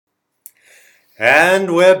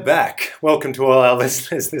And we're back. Welcome to all our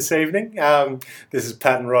listeners this evening. This is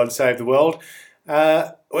Pat and Rod Save the World.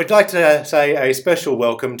 We'd like to say a special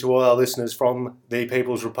welcome to all our listeners from the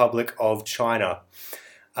People's Republic of China.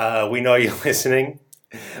 We know you're listening.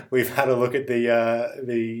 We've had a look at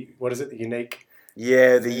the unique...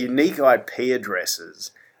 Yeah, the unique IP addresses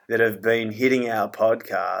that have been hitting our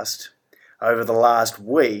podcast over the last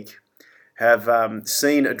week have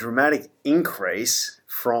seen a dramatic increase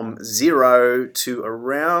from 0 to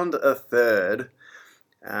around a third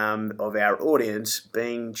of our audience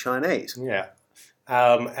being Chinese. Yeah.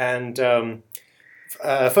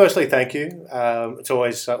 Firstly, thank you. It's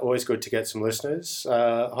always good to get some listeners.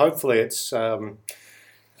 Hopefully it's... it'd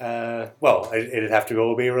have to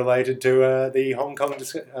all be related to the Hong Kong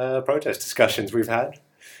protest discussions we've had.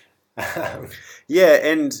 Yeah,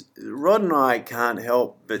 and Rod and I can't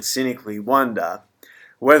help but cynically wonder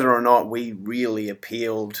whether or not we really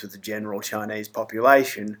appeal to the general Chinese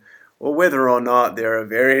population, or whether or not there are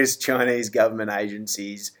various Chinese government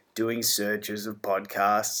agencies doing searches of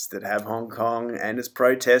podcasts that have Hong Kong and its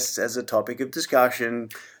protests as a topic of discussion,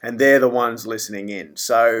 and they're the ones listening in.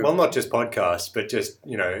 So, well, not just podcasts, but just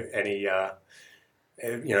any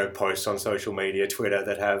posts on social media, Twitter,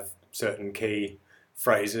 that have certain key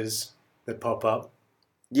phrases that pop up.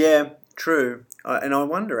 Yeah, true. And I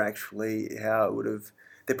wonder actually how it would have...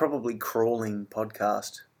 They're probably crawling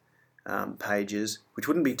podcast pages, which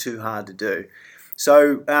wouldn't be too hard to do.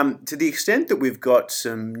 So to the extent that we've got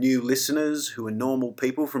some new listeners who are normal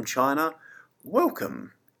people from China,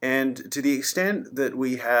 welcome. And to the extent that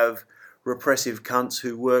we have repressive cunts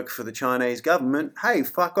who work for the Chinese government, hey,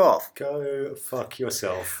 fuck off. Go fuck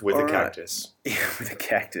yourself with cactus. Yeah, with a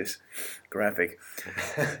cactus. Graphic.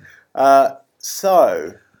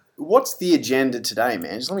 So, what's the agenda today,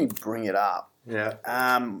 man? Just let me bring it up. Yeah.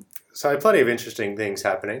 So plenty of interesting things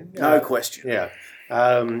happening. No question. Yeah.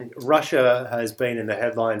 Russia has been in the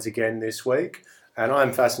headlines again this week, and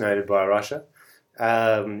I'm fascinated by Russia.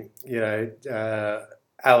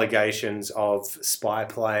 Allegations of spy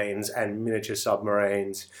planes and miniature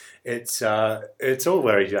submarines. It's all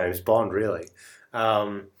very James Bond, really.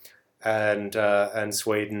 And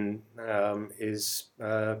Sweden is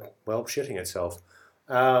shitting itself.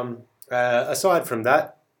 Aside from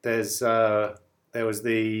that, there was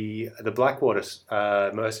the Blackwater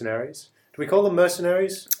mercenaries. Do we call them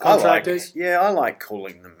mercenaries? Contractors? I like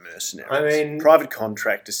calling them mercenaries. I mean, private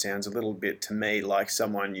contractor sounds a little bit to me like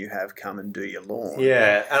someone you have come and do your lawn.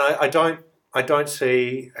 Yeah, and I don't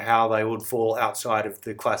see how they would fall outside of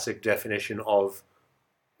the classic definition of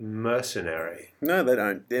mercenary. No, they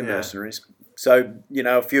don't. They're mercenaries. So,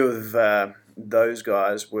 a few of those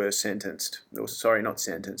guys were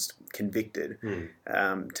convicted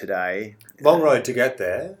today. Long road to get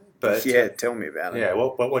there. But yeah, tell me about it. Yeah,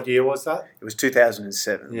 what year was that? It was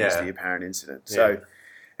 2007 was the apparent incident. So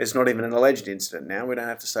it's not even an alleged incident now. We don't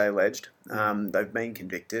have to say alleged. They've been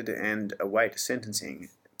convicted and await sentencing.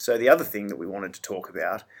 So the other thing that we wanted to talk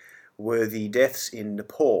about were the deaths in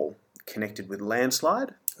Nepal connected with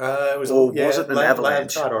landslide. Was it an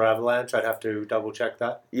avalanche? Landslide or avalanche? I'd have to double check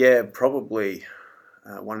that. Yeah, probably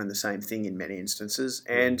one and the same thing in many instances.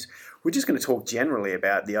 And we're just going to talk generally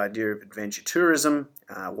about the idea of adventure tourism,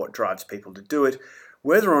 what drives people to do it,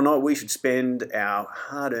 whether or not we should spend our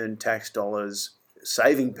hard-earned tax dollars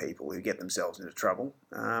saving people who get themselves into trouble.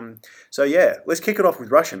 Let's kick it off with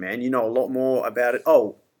Russia, man. You know a lot more about it.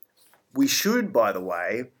 Oh, we should, by the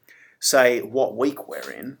way, say what week we're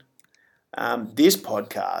in. This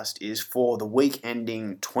podcast is for the week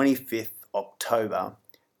ending 25th October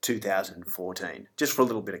 2014, just for a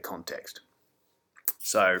little bit of context.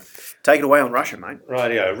 So, take it away on Russia, mate.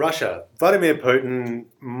 Rightio. Russia. Vladimir Putin,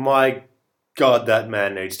 my God, that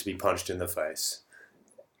man needs to be punched in the face.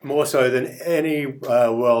 More so than any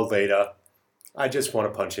world leader. I just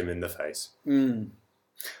want to punch him in the face.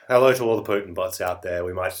 Hello to all the Putin bots out there.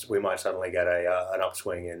 We might suddenly get an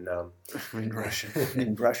upswing in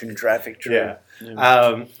Russian traffic. True. Yeah.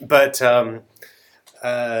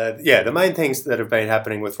 The main things that have been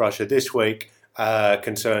happening with Russia this week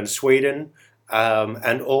concern Sweden,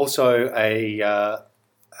 and also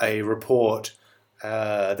a report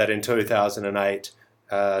that in 2008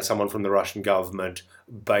 someone from the Russian government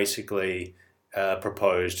basically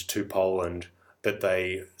proposed to Poland that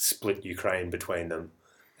they split Ukraine between them,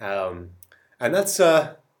 and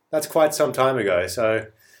that's quite some time ago. So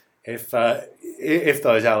if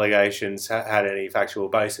those allegations had any factual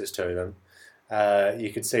basis to them,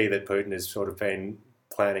 you could see that Putin has sort of been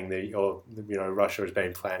planning Russia has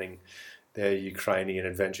been planning their Ukrainian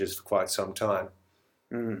adventures for quite some time.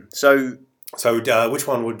 So So, which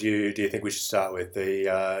one do you think we should start with?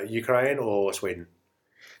 The Ukraine or Sweden?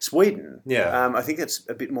 Sweden, Yeah, I think it's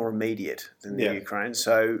a bit more immediate than the yeah, Ukraine.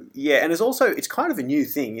 So yeah, and it's kind of a new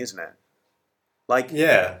thing, isn't it? Like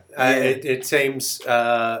yeah. yeah, It seems.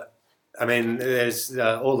 I mean, there's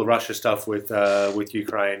all the Russia stuff with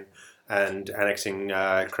Ukraine and annexing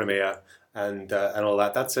Crimea and all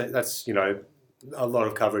that. That's a lot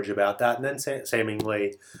of coverage about that, and then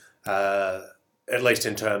seemingly. Uh, at least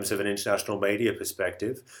in terms of an international media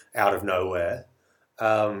perspective, out of nowhere,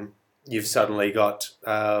 you've suddenly got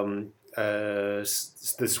the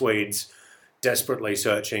Swedes desperately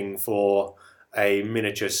searching for a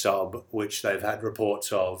miniature sub, which they've had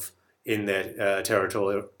reports of in their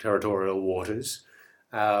territorial waters.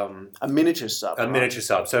 a miniature sub, A right? miniature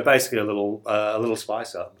sub, so basically a little spy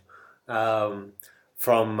sub. Um,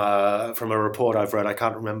 from a report I've read, I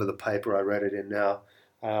can't remember the paper I read it in now.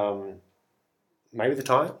 Um, maybe the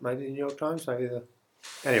Times, maybe the New York Times, maybe the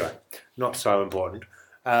anyway, not so important.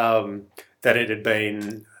 That it had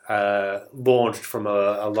been launched from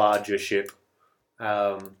a larger ship,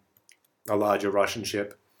 um, a larger Russian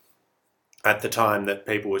ship. At the time that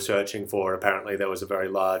people were searching for, apparently there was a very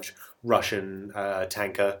large Russian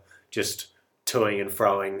tanker just toing and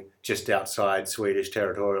froing just outside Swedish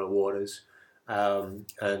territorial waters, and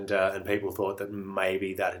people thought that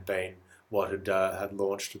maybe that had been what had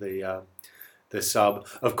launched the sub.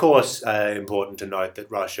 Of course, important to note that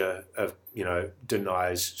Russia,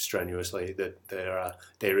 denies strenuously that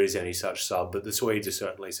there is any such sub, but the Swedes are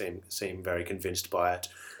certainly seem very convinced by it.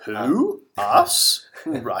 Who? Us?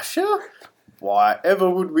 Russia? Why ever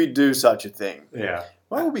would we do such a thing? Yeah,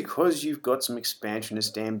 Well, because you've got some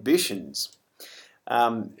expansionist ambitions.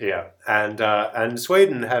 yeah, and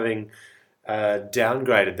Sweden having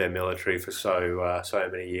downgraded their military for so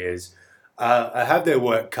many years, have their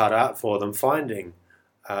work cut out for them finding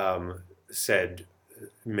said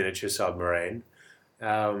miniature submarine.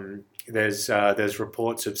 There's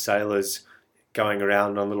reports of sailors going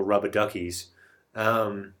around on little rubber duckies,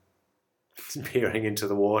 peering into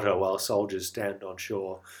the water while soldiers stand on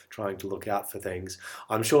shore trying to look out for things.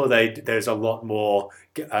 I'm sure there's a lot more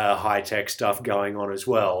high tech stuff going on as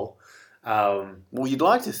well. Well, you'd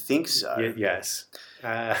like to think so. Yes.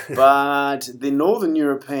 But the Northern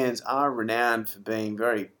Europeans are renowned for being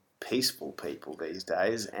very peaceful people these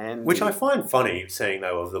days, and Which I find funny, seeing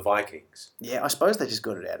though of the Vikings. yeah, I suppose they just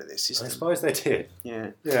got it out of their I system. suppose they did.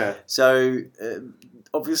 Yeah. Yeah. So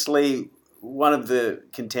obviously, one of the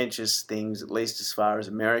contentious things, at least as far as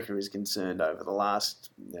America is concerned, over the last,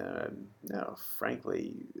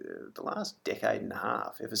 frankly, the last decade and a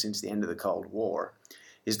half, ever since the end of the Cold War,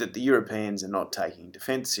 is that the Europeans are not taking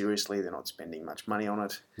defence seriously. They're not spending much money on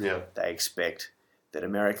it. Yeah. They expect that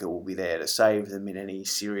America will be there to save them in any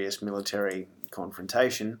serious military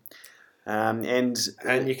confrontation. And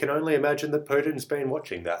you can only imagine that Putin's been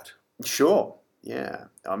watching that. sure, yeah.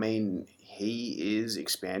 I mean, he is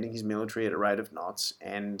expanding his military at a rate of knots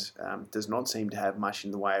and does not seem to have much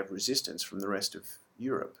in the way of resistance from the rest of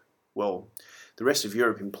Europe. Well, the rest of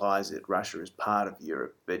Europe implies that Russia is part of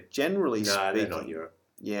Europe, but generally No, speaking, they're not Europe.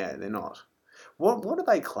 yeah, they're not. What are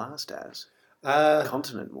they classed as, Uh,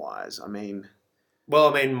 continent-wise? I mean, well,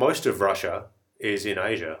 I mean, most of Russia is in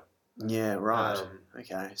Asia. yeah, right. Um,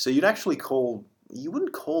 Okay, so you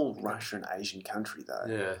wouldn't call Russia an Asian country though.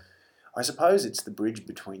 Yeah. I suppose it's the bridge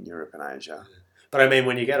between Europe and Asia. But I mean,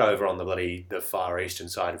 when you get over on the far eastern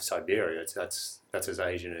side of Siberia, that's as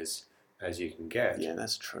Asian as you can get. Yeah,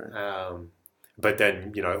 that's true. But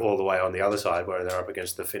then all the way on the other side, where they're up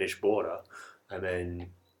against the Finnish border, I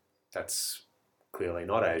mean, that's clearly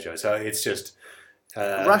not Asia. So it's just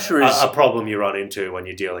Russia is a problem you run into when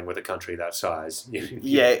you're dealing with a country that size.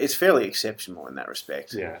 yeah, it's fairly exceptional in that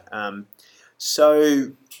respect. Yeah.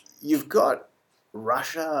 So you've got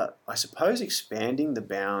Russia, I suppose, expanding the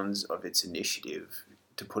bounds of its initiative,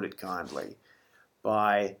 to put it kindly,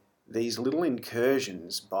 by these little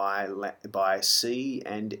incursions by sea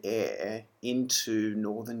and air into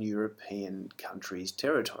Northern European countries'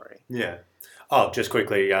 territory. Yeah. Oh, just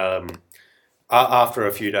quickly, after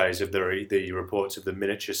a few days of the reports of the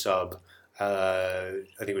miniature sub, I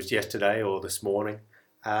think it was yesterday or this morning,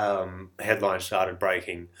 headlines started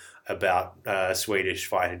breaking about Swedish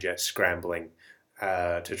fighter jets scrambling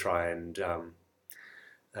to try and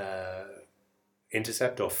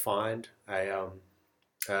intercept or find a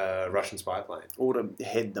Russian spy plane. Or to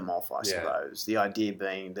head them off, I suppose. The idea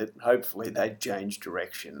being that hopefully they'd change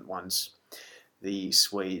direction once the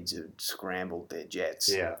Swedes had scrambled their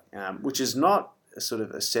jets. Yeah. Which is not a sort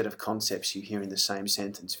of a set of concepts you hear in the same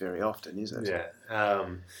sentence very often, is it? Yeah.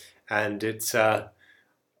 And it's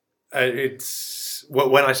It's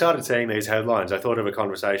when I started seeing these headlines, I thought of a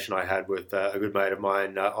conversation I had with a good mate of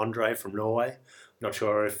mine, Andre from Norway. Not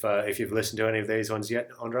sure if you've listened to any of these ones yet,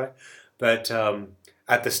 Andre, but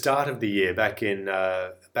at the start of the year, back in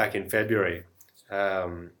February,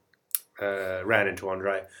 ran into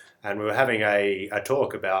Andre, and we were having a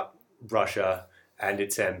talk about Russia and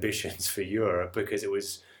its ambitions for Europe, because it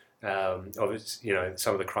was some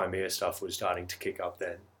of the Crimea stuff was starting to kick up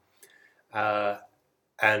then.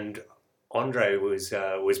 And Andre was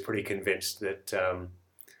pretty convinced that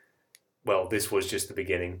this was just the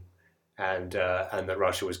beginning, and that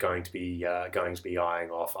Russia was going to be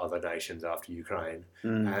eyeing off other nations after Ukraine,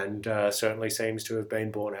 and certainly seems to have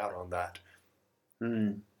been borne out on that.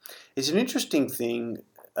 It's an interesting thing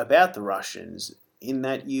about the Russians in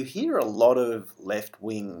that you hear a lot of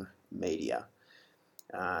left-wing media,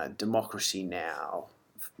 Democracy Now!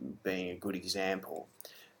 Being a good example.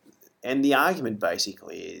 And the argument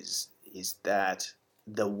basically is that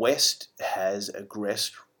the West has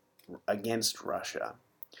aggressed against Russia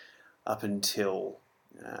up until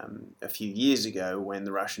a few years ago, when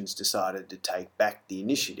the Russians decided to take back the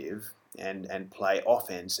initiative and play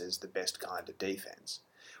offense as the best kind of defense.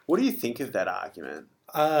 What do you think of that argument?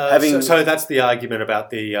 So that's the argument about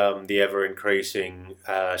the ever-increasing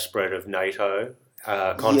spread of NATO,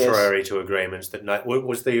 contrary to agreements that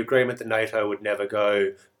was the agreement that NATO would never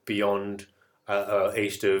go beyond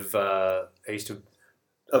east of Poland.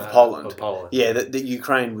 Of Poland. Yeah, that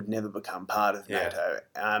Ukraine would never become part of NATO.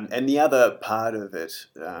 And the other part of it,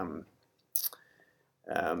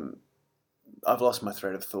 I've lost my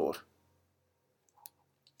thread of thought.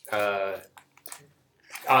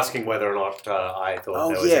 Asking whether or not I thought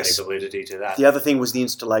there was any validity to that. The other thing was the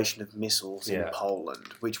installation of missiles in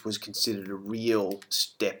Poland, which was considered a real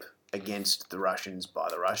step against the Russians by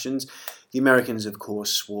the Russians. The Americans, of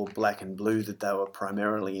course, swore black and blue that they were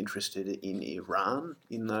primarily interested in Iran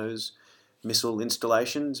in those missile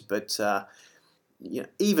installations, but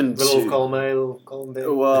even column A, little column B.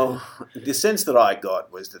 Well, the sense that I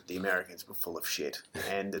got was that the Americans were full of shit,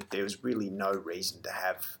 and that there was really no reason to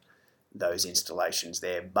have those installations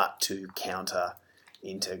there but to counter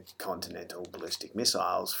intercontinental ballistic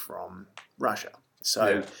missiles from Russia.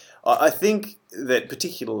 So I think that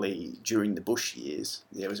particularly during the Bush years,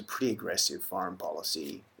 there was a pretty aggressive foreign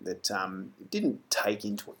policy that didn't take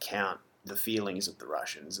into account the feelings of the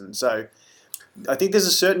Russians. And so I think there's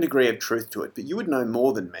a certain degree of truth to it, but you would know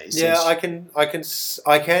more than me. I can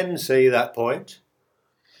see that point,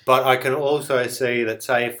 but I can also see that,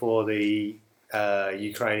 say, for the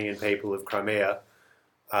Ukrainian people of Crimea,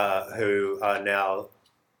 who are now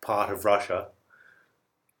part of Russia,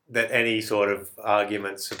 that any sort of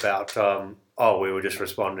arguments about we were just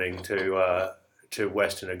responding to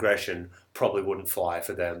Western aggression probably wouldn't fly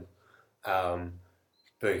for them,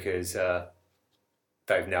 because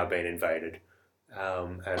they've now been invaded,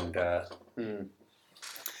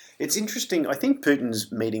 It's interesting. I think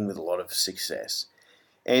Putin's meeting with a lot of success,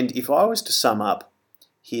 and if I was to sum up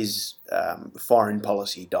his foreign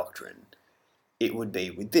policy doctrine, it would be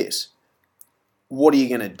with this: what are you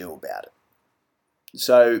going to do about it?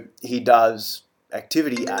 So he does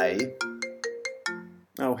activity A.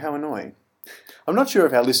 Oh, how annoying. I'm not sure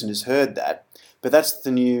if our listeners heard that, but that's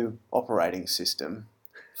the new operating system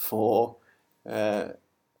for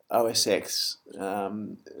OS X. I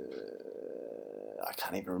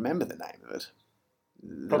can't even remember the name of it.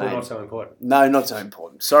 Probably not so important. No, not so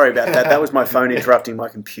important. Sorry about that. That was my phone interrupting my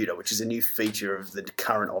computer, which is a new feature of the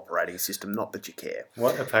current operating system. Not that you care.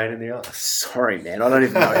 What a pain in the ass. Sorry, man. I don't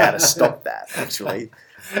even know how to stop that, actually.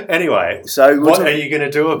 Anyway, so what are you going to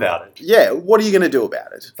do about it? Yeah, what are you going to do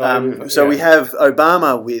about it? We have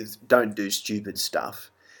Obama with "Don't do stupid stuff"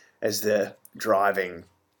 as the driving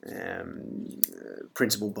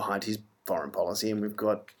principle behind his foreign policy, and we've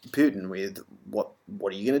got Putin with what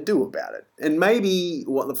are you going to do about it? And maybe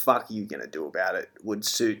what the fuck are you going to do about it would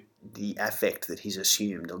suit the affect that he's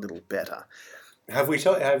assumed a little better. Have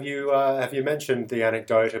you mentioned the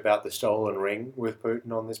anecdote about the stolen ring with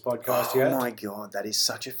Putin on this podcast yet? Oh my God, that is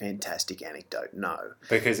such a fantastic anecdote. No.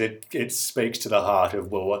 Because it speaks to the heart of,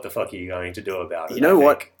 well, what the fuck are you going to do about it? You know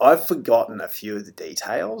what? I've forgotten a few of the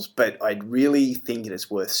details, but I really think it is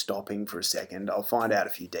worth stopping for a second. I'll find out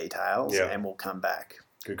a few details and we'll come back.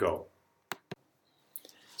 Good call.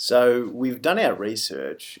 So we've done our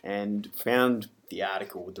research and found the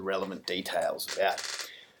article with the relevant details about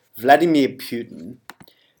Vladimir Putin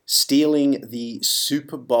stealing the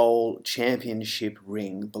Super Bowl championship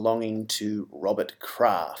ring belonging to Robert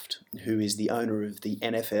Kraft, who is the owner of the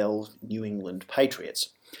NFL New England Patriots.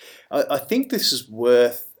 I think this is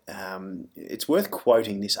worth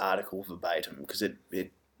quoting this article verbatim, because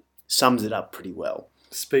it sums it up pretty well.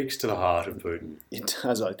 Speaks to the heart of Putin. It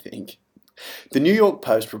does, I think. The New York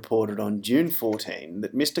Post reported on June 14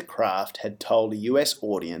 that Mr. Kraft had told a US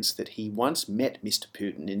audience that he once met Mr.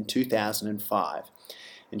 Putin in 2005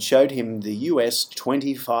 and showed him the US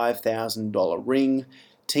 $25,000 ring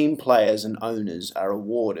team players and owners are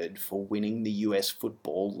awarded for winning the US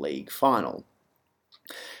Football League final.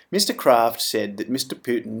 Mr. Kraft said that Mr.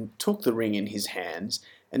 Putin took the ring in his hands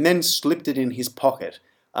and then slipped it in his pocket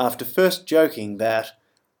after first joking that,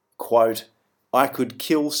 quote, I could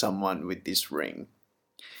kill someone with this ring.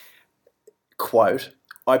 Quote,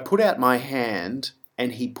 I put out my hand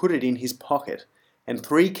and he put it in his pocket and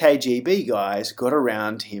 3 KGB guys got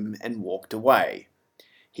around him and walked away,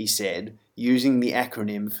 he said, using the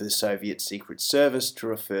acronym for the Soviet Secret Service to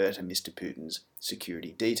refer to Mr. Putin's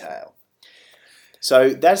security detail.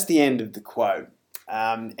 So that's the end of the quote.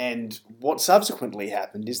 And what subsequently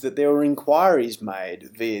happened is that there were inquiries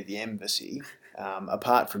made via the embassy,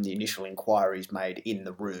 apart from the initial inquiries made in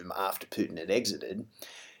the room after Putin had exited.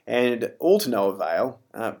 And all to no avail.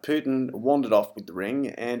 Putin wandered off with the ring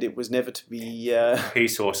and it was never to be... He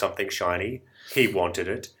saw something shiny. He wanted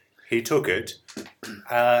it. He took it.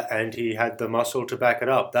 And he had the muscle to back it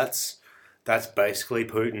up. That's basically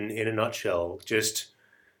Putin in a nutshell. Just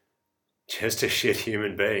a shit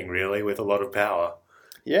human being, really, with a lot of power.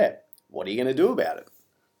 Yeah. What are you going to do about it?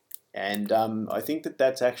 And I think that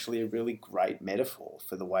that's actually a really great metaphor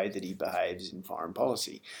for the way that he behaves in foreign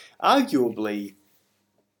policy. Arguably,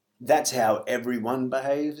 that's how everyone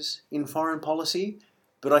behaves in foreign policy.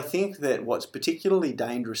 But I think that what's particularly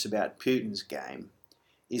dangerous about Putin's game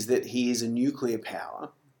is that he is a nuclear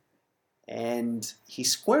power and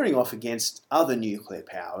he's squaring off against other nuclear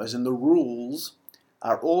powers, and the rules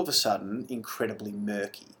are all of a sudden incredibly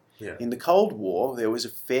murky. Yeah. In the Cold War, there was a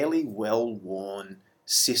fairly well-worn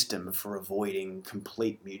system for avoiding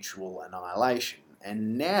complete mutual annihilation.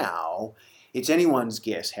 And now it's anyone's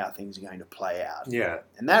guess how things are going to play out. Yeah.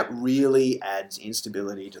 And that really adds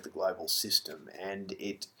instability to the global system. And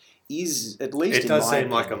it is, at least it does seem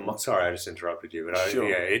like sorry, I just interrupted you, but Sure.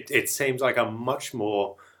 it seems like a much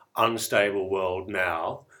more unstable world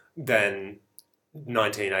now than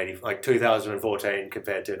 1980, like 2014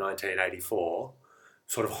 compared to 1984,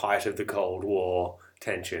 sort of height of the Cold War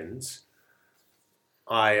tensions.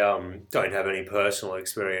 I don't have any personal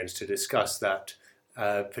experience to discuss that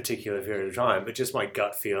particular period of time, but just my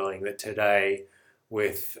gut feeling that today,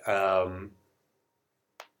 with the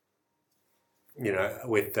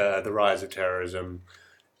rise of terrorism,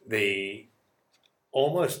 the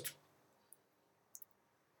almost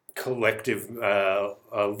collective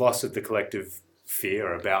loss of the collective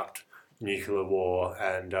fear about nuclear war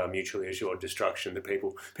and mutually assured destruction, that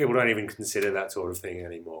people don't even consider that sort of thing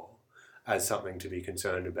anymore as something to be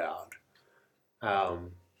concerned about.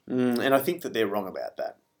 And I think that they're wrong about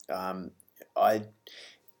that.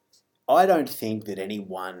 I don't think that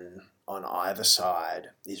anyone on either side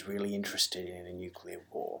is really interested in a nuclear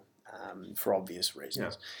war for obvious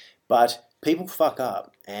reasons. Yeah. But people fuck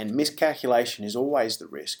up, and miscalculation is always the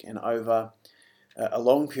risk. And over a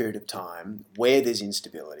long period of time, where there's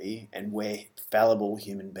instability and where fallible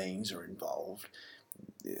human beings are involved,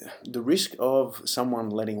 the risk of someone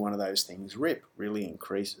letting one of those things rip really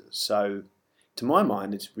increases. So, to my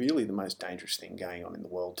mind, it's really the most dangerous thing going on in the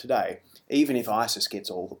world today. Even if ISIS gets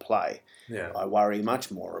all the play, I worry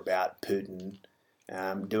much more about Putin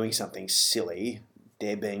doing something silly,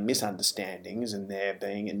 there being misunderstandings, and there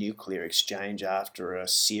being a nuclear exchange after a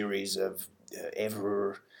series of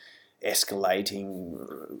ever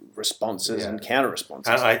escalating responses and counter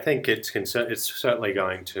responses. And I think it's certainly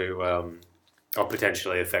going to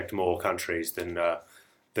potentially affect more countries than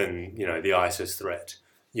the ISIS threat.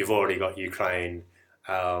 You've already got Ukraine.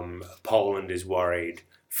 Poland is worried.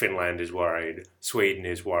 Finland is worried. Sweden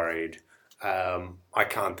is worried. I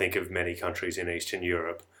can't think of many countries in Eastern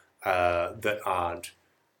Europe that aren't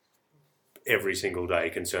every single day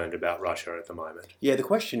concerned about Russia at the moment. Yeah, the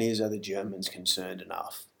question is, are the Germans concerned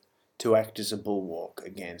enough to act as a bulwark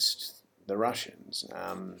against the Russians?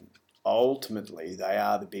 Ultimately, they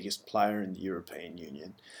are the biggest player in the European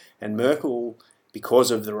Union. And Merkel, because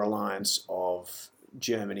of the reliance of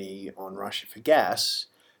Germany on Russia for gas,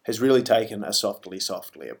 has really taken a softly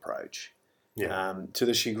approach, to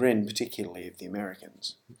the chagrin particularly of the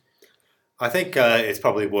Americans. I think it's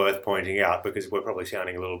probably worth pointing out, because we're probably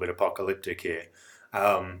sounding a little bit apocalyptic here.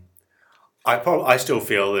 I still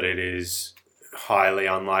feel that it is highly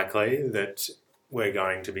unlikely that we're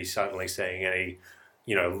going to be suddenly seeing any,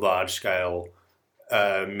 large-scale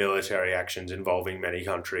military actions involving many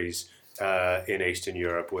countries in Eastern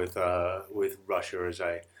Europe with Russia as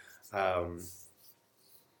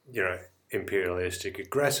imperialistic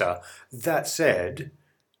aggressor. That said,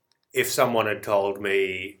 if someone had told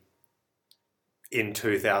me in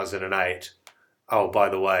 2008, oh, by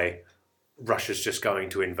the way, Russia's just going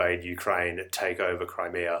to invade Ukraine, take over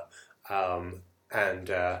Crimea, and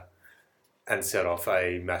set off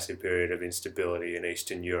a massive period of instability in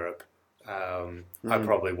Eastern Europe, I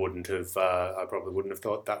probably wouldn't have. I probably wouldn't have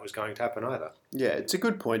thought that was going to happen either. Yeah, it's a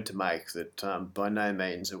good point to make that by no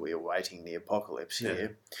means are we awaiting the apocalypse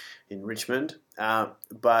here in Richmond,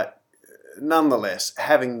 but nonetheless,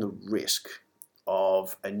 having the risk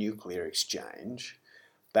of a nuclear exchange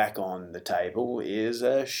back on the table is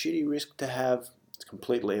a shitty risk to have. It's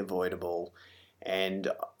completely avoidable, and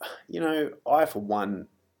I for one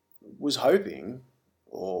was hoping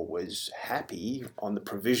or was happy on the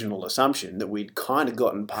provisional assumption that we'd kind of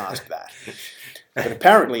gotten past that. But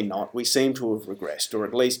apparently not. We seem to have regressed, or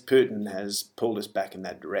at least Putin has pulled us back in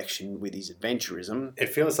that direction with his adventurism. It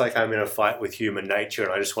feels like I'm in a fight with human nature,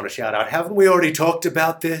 and I just want to shout out, haven't we already talked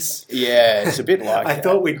about this? Yeah, it's a bit like I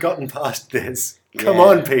thought we'd gotten past this. Come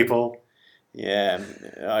on, people. Yeah,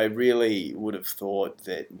 I really would have thought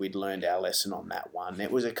that we'd learned our lesson on that one.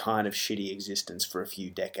 It was a kind of shitty existence for a few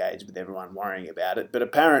decades with everyone worrying about it, but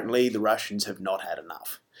apparently the Russians have not had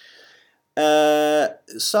enough.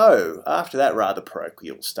 So, after that rather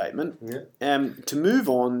parochial statement, to move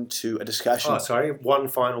on to a discussion... Oh, sorry, one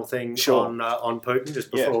final thing on Putin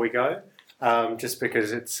just before we go, just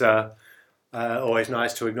because it's always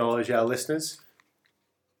nice to acknowledge our listeners.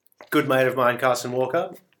 Good mate of mine, Carson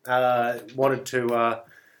Walker, wanted to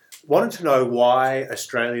know why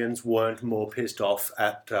Australians weren't more pissed off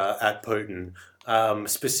at Putin,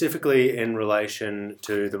 specifically in relation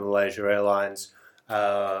to the Malaysia Airlines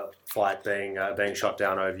flight being shot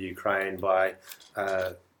down over Ukraine by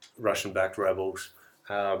Russian-backed rebels,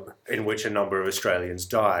 in which a number of Australians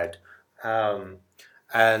died. And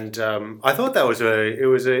I thought that was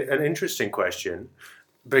an interesting question,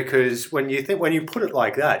 because when you put it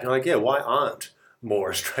like that, you're like, yeah, why aren't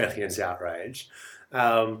more Australians outraged?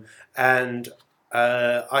 And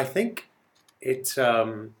I think it's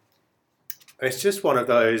just one of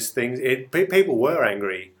those things. People were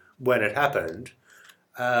angry when it happened,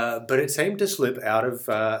 but it seemed to slip out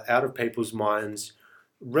of people's minds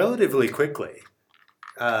relatively quickly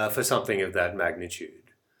for something of that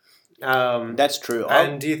magnitude. That's true.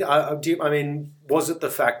 And I mean, was it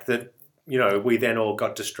the fact that we then all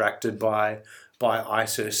got distracted by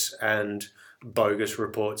ISIS and bogus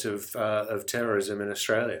reports of terrorism in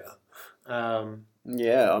Australia?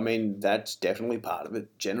 Yeah, I mean, that's definitely part of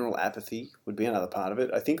it. General apathy would be another part of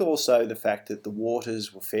it. I think also the fact that the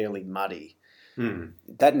waters were fairly muddy.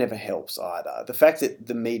 That never helps either. The fact that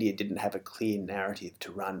the media didn't have a clear narrative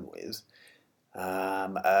to run with,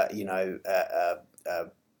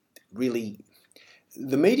 really,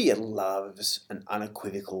 the media loves an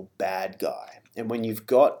unequivocal bad guy. And when you've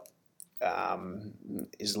got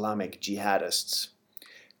Islamic jihadists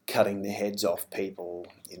cutting the heads off people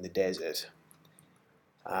in the desert,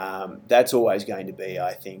 that's always going to be,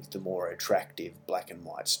 I think, the more attractive black and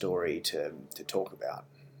white story to talk about.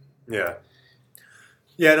 Yeah.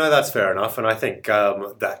 Yeah, no, that's fair enough. And I think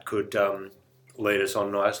that could lead us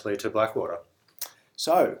on nicely to Blackwater.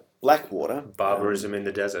 So, Blackwater. Barbarism in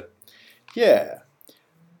the desert. Yeah.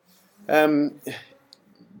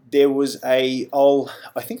 There was I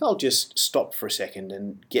think I'll just stop for a second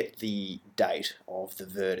and get the date of the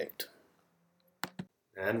verdict.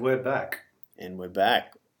 And we're back.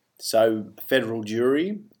 So, a federal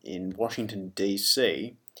jury in Washington,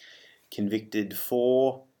 D.C. convicted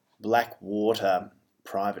 4 Blackwater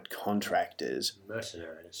private contractors.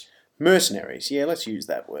 Mercenaries, yeah, let's use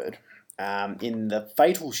that word. In the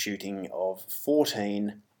fatal shooting of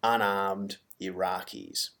 14 unarmed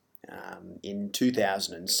Iraqis in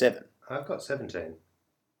 2007. I've got 17.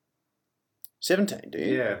 17, do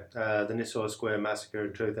you? Yeah, the Nisour Square massacre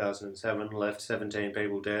in 2007 left 17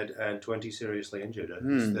 people dead and 20 seriously injured.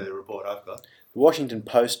 That's the report I've got. The Washington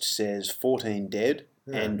Post says 14 dead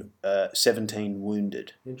and 17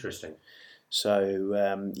 wounded. Interesting. So,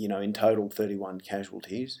 in total 31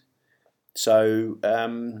 casualties. So,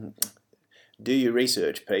 do your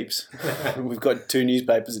research, peeps. We've got 2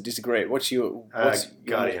 newspapers that disagree. What's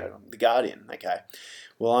Guardian? The Guardian, okay.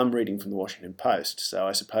 Well, I'm reading from the Washington Post, so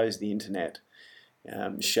I suppose the internet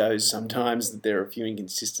shows sometimes that there are a few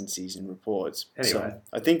inconsistencies in reports. Anyway. So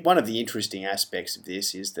I think one of the interesting aspects of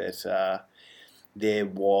this is that there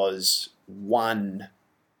was one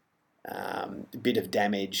bit of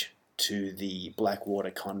damage to the Blackwater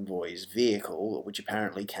Convoy's vehicle, which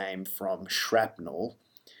apparently came from shrapnel,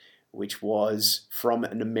 which was from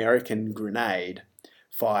an American grenade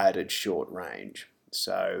fired at short range.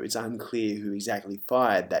 So it's unclear who exactly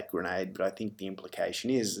fired that grenade, but I think the implication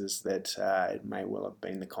is that it may well have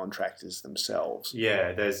been the contractors themselves.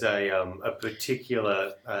 Yeah, there's a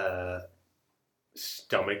particular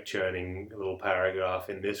stomach-churning little paragraph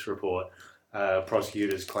in this report.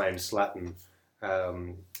 Prosecutors claim Slatton,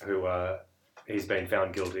 who he's been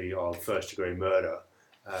found guilty of first-degree murder,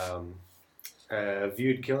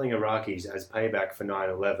 viewed killing Iraqis as payback for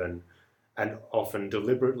 9/11 and often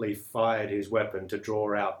deliberately fired his weapon to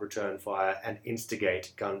draw out return fire and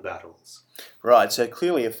instigate gun battles. Right, so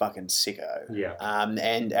clearly a fucking sicko. Yeah.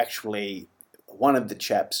 And actually, one of the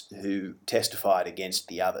chaps who testified against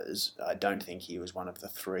the others, I don't think he was one of the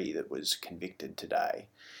three that was convicted today,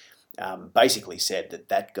 basically said that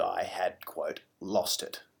that guy had, quote, lost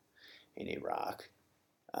it in Iraq,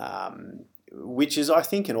 which is, I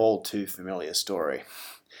think, an all too familiar story.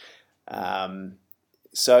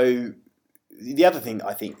 So the other thing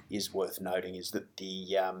I think is worth noting is that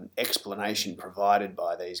the explanation provided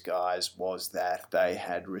by these guys was that they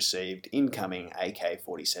had received incoming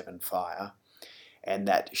AK-47 fire and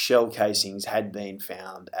that shell casings had been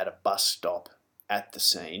found at a bus stop at the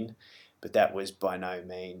scene, but that was by no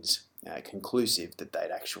means conclusive that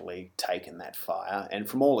they'd actually taken that fire. And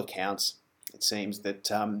from all accounts, it seems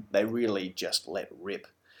that they really just let rip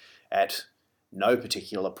at no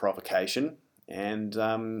particular provocation, and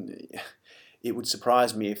it would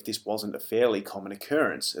surprise me if this wasn't a fairly common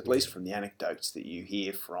occurrence, at least from the anecdotes that you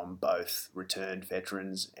hear from both returned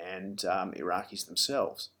veterans and Iraqis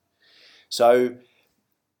themselves. So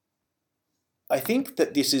I think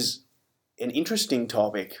that this is an interesting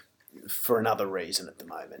topic for another reason at the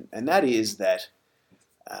moment, and that is that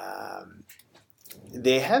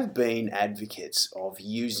there have been advocates of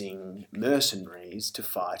using mercenaries to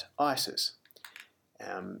fight ISIS.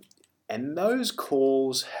 And those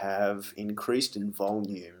calls have increased in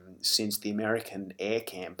volume since the American air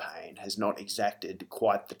campaign has not exacted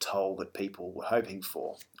quite the toll that people were hoping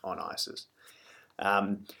for on ISIS.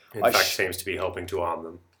 In fact, seems to be helping to arm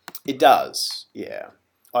them. It does, yeah.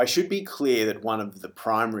 I should be clear that one of the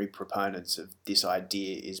primary proponents of this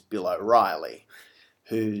idea is Bill O'Reilly,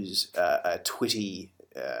 who's a twitty,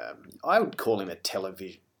 I would call him a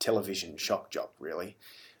television shock jock, really.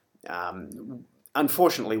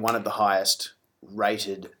 Unfortunately, one of the highest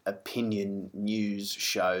rated opinion news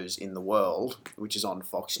shows in the world, which is on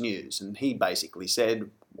Fox News. And he basically said,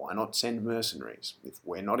 why not send mercenaries? If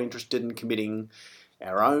we're not interested in committing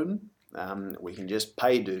our own, we can just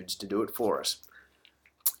pay dudes to do it for us.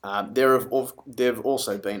 There have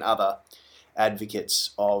also been other advocates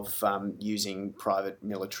of using private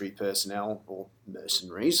military personnel or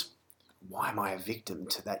mercenaries. Why am I a victim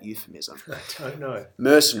to that euphemism? I don't know.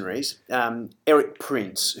 Mercenaries. Eric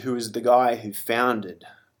Prince, who is the guy who founded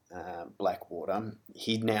Blackwater,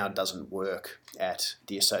 he now doesn't work at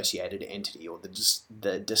the associated entity or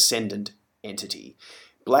the descendant entity.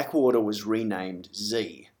 Blackwater was renamed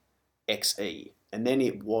XE, and then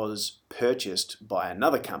it was purchased by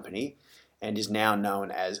another company and is now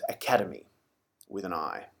known as Academy, with an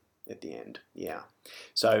I at the end. Yeah.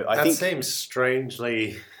 So I think that seems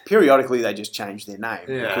strangely. Periodically, they just change their name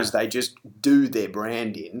because Yeah. they just do their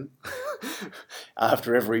brand in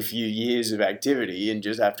after every few years of activity and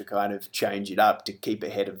just have to kind of change it up to keep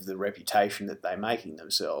ahead of the reputation that they're making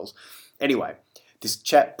themselves. Anyway, this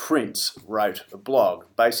chap Prince wrote a blog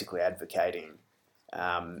basically advocating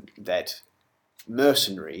that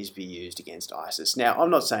mercenaries be used against ISIS. Now,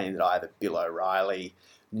 I'm not saying that either Bill O'Reilly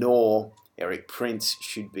nor Eric Prince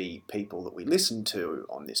should be people that we listen to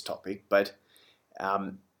on this topic, but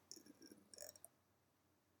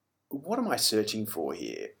what am I searching for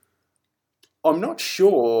here? I'm not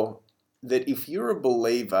sure that if you're a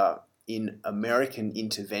believer in American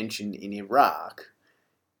intervention in Iraq,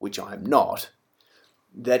 which I'm not,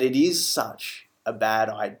 that it is such a bad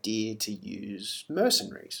idea to use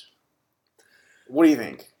mercenaries. What do you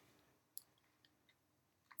think?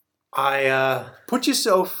 Put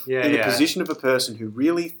yourself in the position of a person who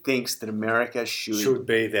really thinks that America should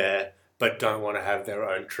be there, but don't want to have their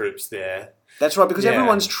own troops there. That's right, because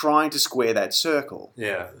everyone's trying to square that circle.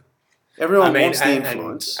 Yeah. Everyone wants the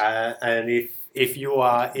influence. And if you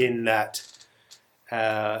are in that,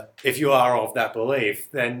 if you are of that belief,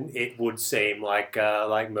 then it would seem like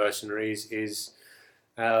mercenaries is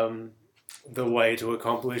the way to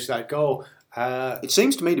accomplish that goal. It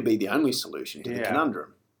seems to me to be the only solution to the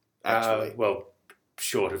conundrum, actually. Well,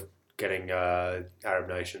 short of getting Arab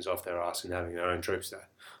nations off their ass and having their own troops there.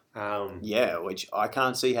 Which I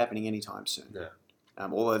can't see happening anytime soon. No.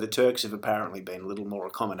 Although the Turks have apparently been a little more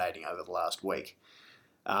accommodating over the last week.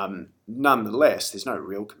 Nonetheless, there's no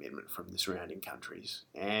real commitment from the surrounding countries.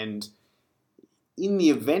 And in the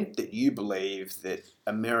event that you believe that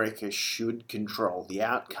America should control the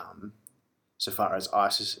outcome so far as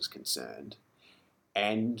ISIS is concerned,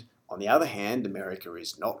 and on the other hand, America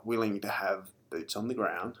is not willing to have boots on the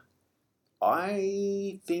ground,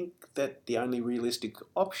 I think that the only realistic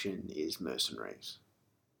option is mercenaries.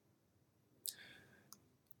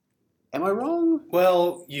 Am I wrong?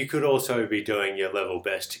 Well, you could also be doing your level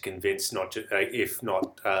best to convince if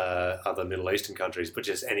not other Middle Eastern countries, but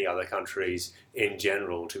just any other countries in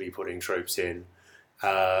general to be putting troops in.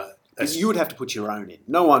 You would have to put your own in.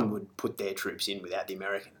 No one would put their troops in without the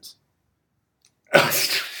Americans.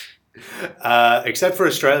 Except for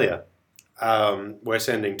Australia. We're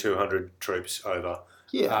sending 200 troops over.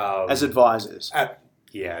 Yeah, as advisors.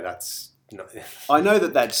 Yeah, that's... No. I know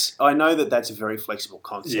that that's a very flexible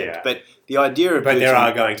concept, but the idea of... But there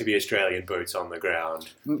are going to be Australian boots on the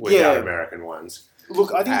ground without American ones.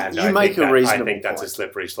 Look, I think you make a reasonable point. I think that's a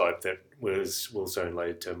slippery slope that will soon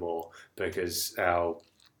lead to more, because our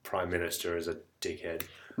Prime Minister is a dickhead.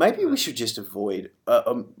 Maybe we should just avoid,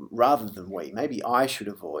 rather than maybe I should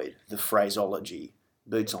avoid the phraseology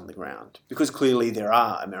boots on the ground, because clearly there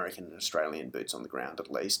are American and Australian boots on the ground at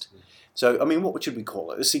least. So, I mean, what should we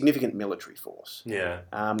call it? A significant military force. Yeah.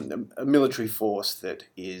 A military force that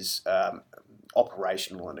is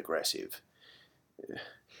operational and aggressive.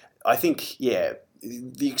 I think,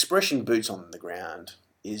 the expression boots on the ground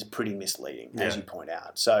is pretty misleading, as you point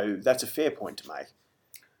out. So that's a fair point to make.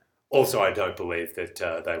 Also, I don't believe that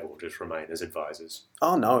they will just remain as advisors.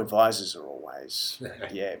 Oh, no, advisors are always,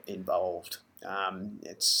 involved.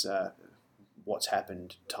 It's what's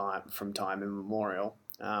happened from time immemorial.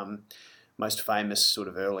 Most famous sort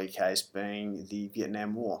of early case being the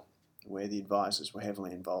Vietnam War, where the advisors were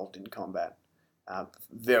heavily involved in combat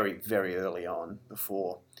very, very early on,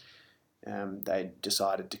 before they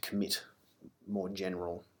decided to commit more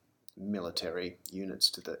general military units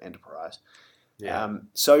to the enterprise. Yeah.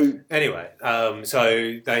 So they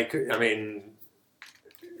could,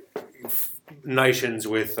 nations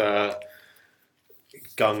with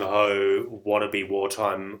gung-ho wannabe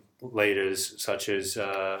wartime leaders such as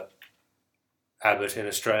Abbott in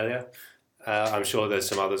Australia. I'm sure there's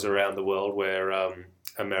some others around the world where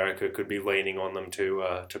America could be leaning on them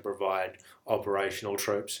to provide operational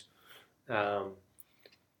troops.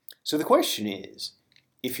 So the question is,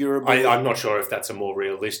 if you're I'm not sure if that's a more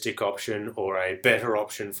realistic option or a better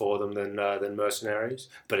option for them than mercenaries,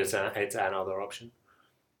 but it's another option.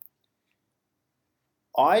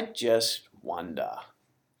 I just wonder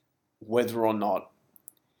whether or not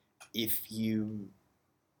this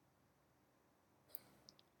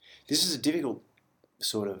is a difficult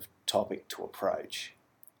sort of topic to approach,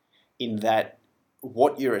 in that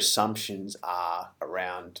what your assumptions are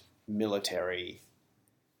around military,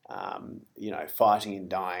 fighting and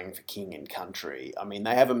dying for king and country. I mean,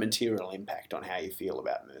 they have a material impact on how you feel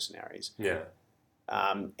about mercenaries. Yeah.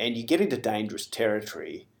 And you get into dangerous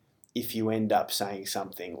territory if you end up saying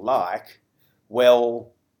something like,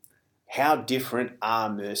 well, how different are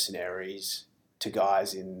mercenaries to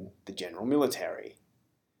guys in the general military?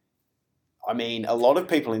 I mean, a lot of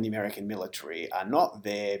people in the American military are not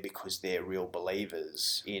there because they're real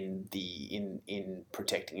believers in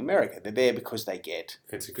protecting America. They're there because they get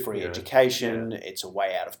free education. Yeah. It's a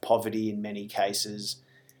way out of poverty in many cases.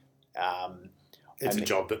 It's a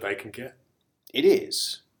job that they can get. It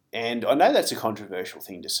is. And I know that's a controversial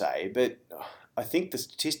thing to say, but I think the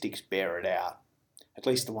statistics bear it out, at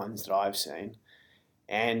least the ones that I've seen.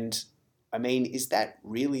 And, I mean, is that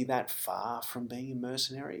really that far from being a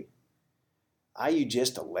mercenary? Are you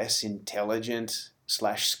just a less intelligent /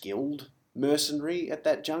 skilled mercenary at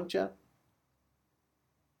that juncture?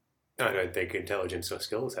 I don't think intelligence or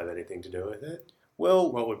skills have anything to do with it. Well,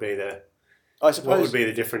 what would be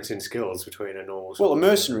the difference in skills between a normal? Well, a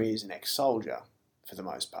mercenary is an ex-soldier for the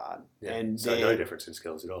most part, and so no difference in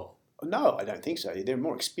skills at all. No, I don't think so. They're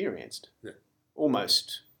more experienced,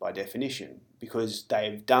 almost by definition, because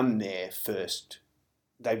they've done their first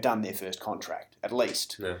contract at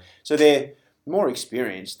least. Yeah. So they're more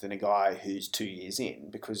experienced than a guy who's 2 years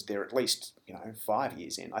in, because they're at least 5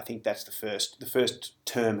 years in. I think that's the first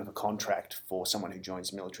term of a contract for someone who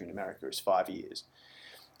joins the military in America is 5 years.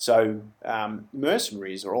 So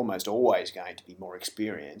mercenaries are almost always going to be more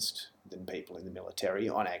experienced than people in the military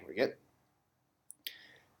on aggregate.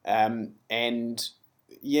 I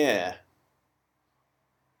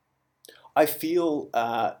feel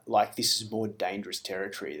like this is more dangerous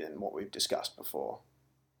territory than what we've discussed before.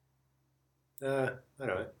 I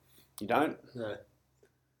don't. You don't? No.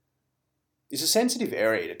 It's a sensitive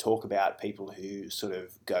area to talk about people who sort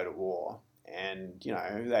of go to war and,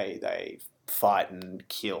 they fight and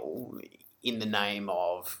kill in the name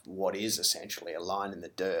of what is essentially a line in the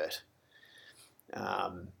dirt.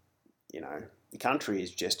 The country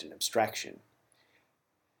is just an abstraction.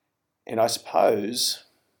 And I suppose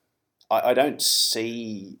I don't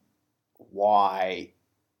see why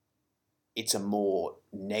it's a more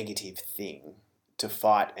negative thing to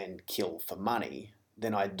fight and kill for money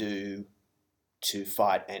than I do to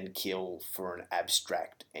fight and kill for an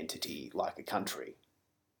abstract entity like a country.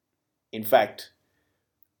 In fact,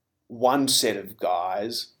 one set of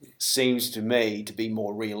guys seems to me to be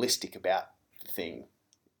more realistic about the thing.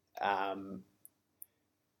 How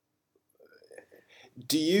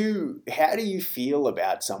do you feel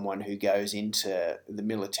about someone who goes into the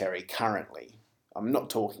military currently? I'm not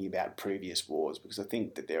talking about previous wars because I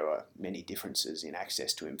think that there are many differences in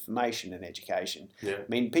access to information and education. Yeah. I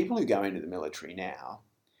mean, people who go into the military now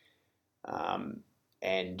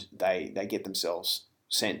and they get themselves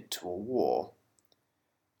sent to a war,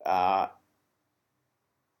 do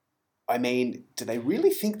they really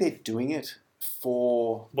think they're doing it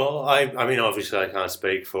for... Well, I mean, obviously I can't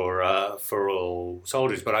speak for all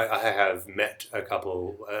soldiers, but I have met a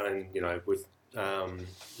couple, and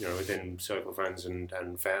within circle friends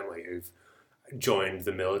and family who've joined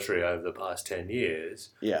the military over the past 10 years.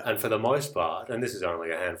 Yeah. And for the most part, and this is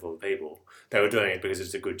only a handful of people, they were doing it because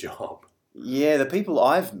it's a good job. Yeah, the people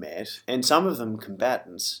I've met, and some of them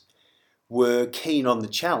combatants, were keen on the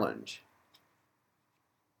challenge.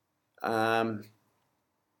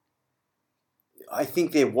 I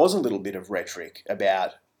think there was a little bit of rhetoric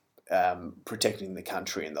about protecting the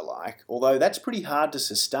country and the like, although that's pretty hard to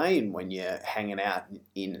sustain when you're hanging out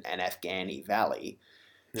in an Afghani valley,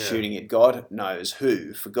 shooting at God knows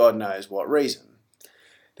who for God knows what reason.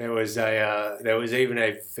 There was even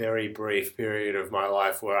a very brief period of my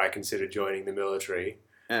life where I considered joining the military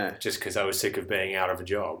just because I was sick of being out of a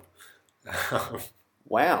job.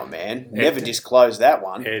 Wow, man. Never disclosed that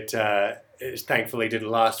one. It thankfully didn't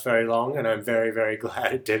last very long, and I'm very, very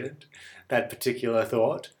glad it didn't, that particular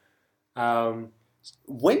thought.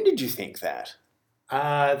 When did you think that?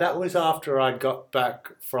 That was after I'd got back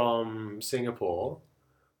from Singapore,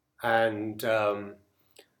 and I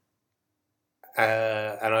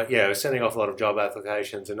was sending off a lot of job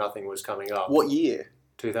applications and nothing was coming up. What year?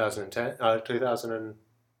 2010,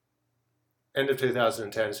 end of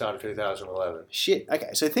 2010, start of 2011. Shit. Okay,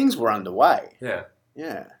 so things were underway. Yeah.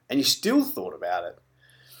 Yeah, and you still thought about it.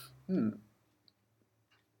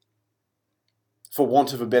 For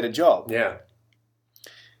want of a better job. Yeah.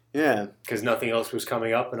 Yeah. Because nothing else was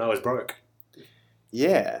coming up and I was broke.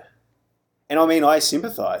 Yeah. And I mean, I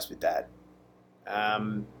sympathise with that.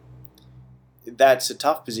 That's a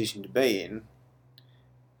tough position to be in.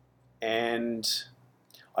 And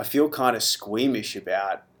I feel kind of squeamish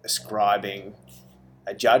about ascribing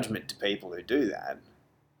a judgment to people who do that.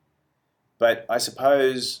 But I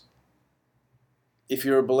suppose if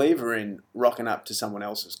you're a believer in rocking up to someone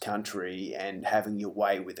else's country and having your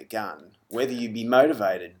way with a gun, whether you be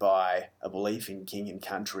motivated by a belief in king and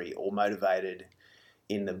country or motivated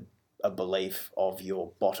in a belief of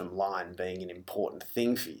your bottom line being an important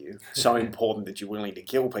thing for you, so important that you're willing to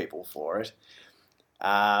kill people for it,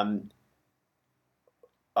 I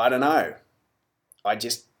don't know. I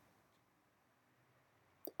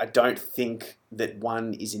don't think that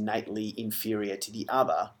one is innately inferior to the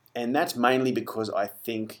other. And that's mainly because I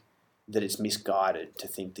think that it's misguided to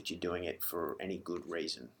think that you're doing it for any good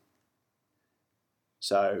reason.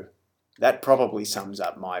 So that probably sums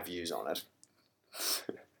up my views on it.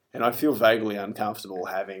 And I feel vaguely uncomfortable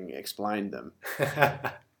having explained them.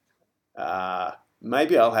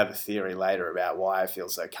 Maybe I'll have a theory later about why I feel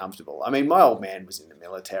so comfortable. I mean, my old man was in the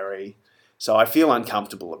military, so I feel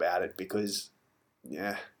uncomfortable about it because,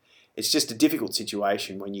 it's just a difficult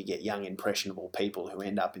situation when you get young, impressionable people who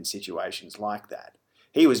end up in situations like that.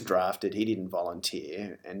 He was drafted, he didn't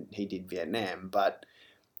volunteer, and he did Vietnam, but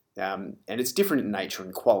and it's different in nature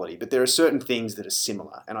and quality, but there are certain things that are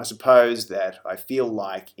similar. And I suppose that I feel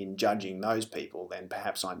like in judging those people, then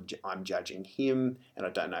perhaps I'm judging him, and I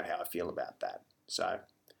don't know how I feel about that. So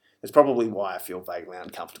that's probably why I feel vaguely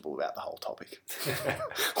uncomfortable about the whole topic.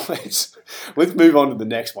 Let's move on to the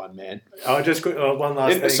next one, man. Oh, just one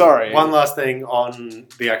last thing. Sorry. One last thing on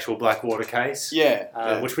the actual Blackwater case.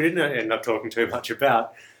 Yeah. Which we didn't end up talking too much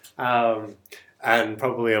about. And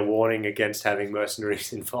probably a warning against having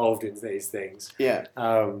mercenaries involved in these things. Yeah.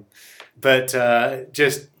 But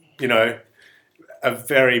just, a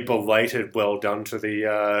very belated well done to the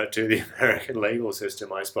American legal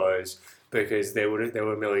system, I suppose, because there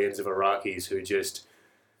were millions of Iraqis who just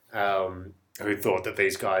who thought that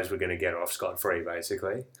these guys were going to get off scot-free,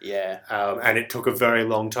 basically. Yeah. And it took a very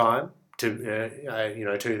long time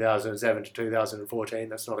to 2007 to 2014.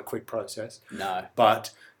 That's not a quick process. No.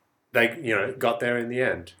 But they got there in the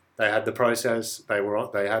end. They had the process. They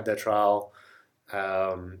had their trial.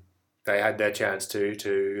 They had their chance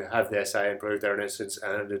to have their say and prove their innocence,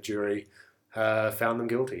 and a jury found them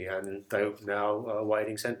guilty, and they're now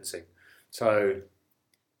awaiting sentencing. So,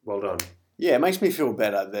 well done. Yeah, it makes me feel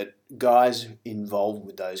better that guys involved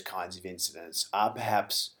with those kinds of incidents are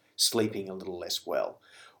perhaps sleeping a little less well,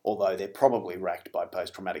 although they're probably racked by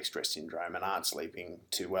post-traumatic stress syndrome and aren't sleeping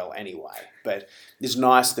too well anyway. But it's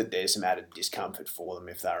nice that there's some added discomfort for them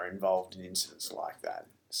if they're involved in incidents like that.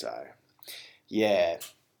 So, yeah.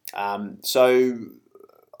 So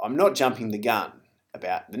I'm not jumping the gun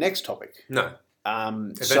about the next topic. No.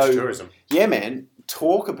 Adventure tourism. Yeah, man.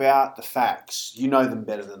 Talk about the facts. You know them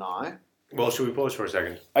better than I. Well, should we pause for a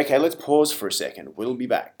second? Okay, let's pause for a second. We'll be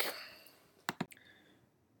back.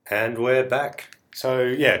 And we're back. So,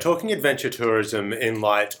 yeah, talking adventure tourism in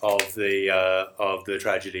light of the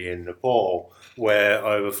tragedy in Nepal, where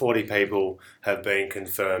over 40 people have been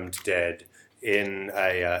confirmed dead in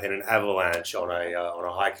an avalanche on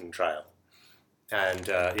a hiking trail, and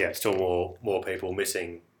still more people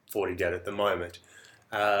missing. 40 dead at the moment,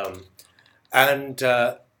 and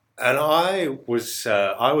I was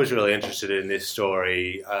really interested in this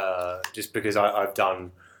story just because I've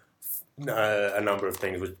done a number of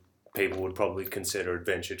things which people would probably consider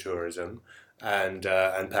adventure tourism, and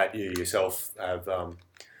Pat, you yourself have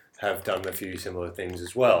done a few similar things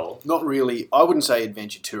as well. Not really. I wouldn't say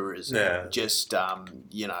adventure tourism. Yeah. Just I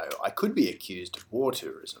could be accused of war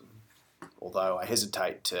tourism, although I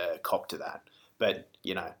hesitate to cop to that. But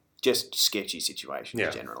just sketchy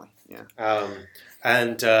situations generally. Yeah.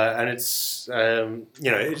 And it's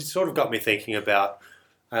it sort of got me thinking about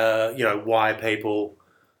why people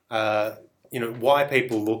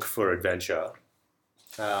look for adventure,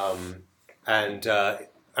 and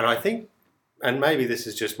I think, and maybe this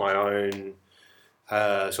is just my own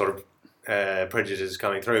sort of prejudices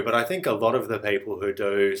coming through, but I think a lot of the people who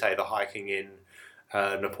do, say, the hiking in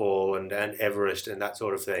Nepal and Everest and that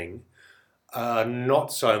sort of thing,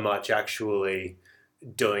 not so much actually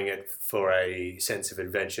doing it for a sense of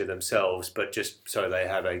adventure themselves, but just so they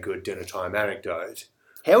have a good dinner time anecdote.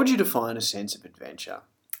 How would you define a sense of adventure?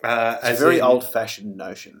 It's a very old-fashioned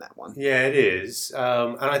notion, that one. Yeah, it is.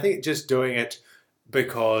 And I think just doing it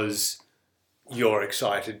because you're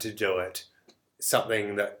excited to do it,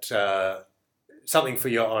 something for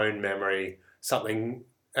your own memory, not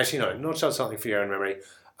just something for your own memory,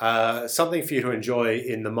 something for you to enjoy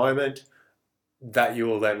in the moment, that you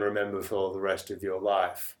will then remember for the rest of your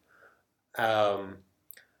life. The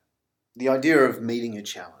idea of meeting a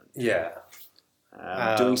challenge. Yeah.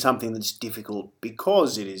 Doing something that's difficult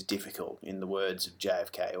because it is difficult, in the words of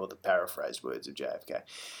JFK, or the paraphrased words of JFK.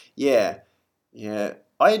 Yeah.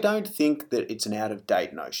 I don't think that it's an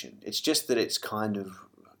out-of-date notion. It's just that it's kind of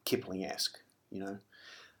Kipling-esque,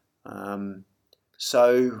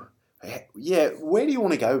 So, yeah, where do you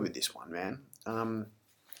want to go with this one, man?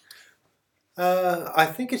 I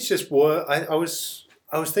think it's just work. I was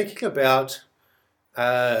thinking about,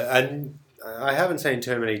 and I haven't seen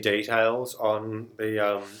too many details on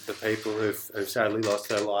the people who've sadly lost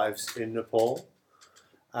their lives in Nepal.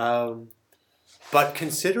 But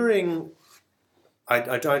considering,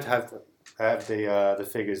 I don't have the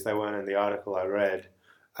figures. They weren't in the article I read.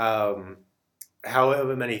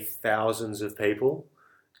 However many thousands of people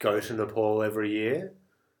go to Nepal every year,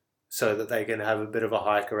 so that they can have a bit of a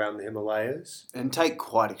hike around the Himalayas and take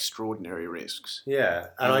quite extraordinary risks. Yeah,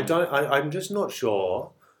 and I'm just not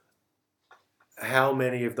sure how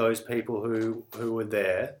many of those people who were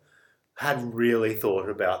there had really thought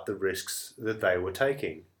about the risks that they were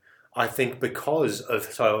taking. I think because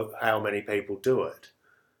of how many people do it.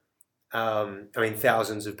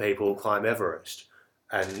 Thousands of people climb Everest,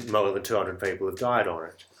 and more than 200 people have died on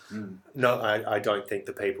it. No, I don't think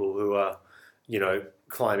the people who are,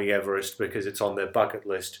 climbing Everest because it's on their bucket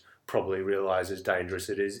list probably realise as dangerous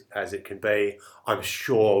it is as it can be. I'm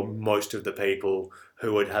sure most of the people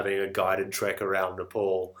who were having a guided trek around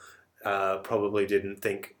Nepal probably didn't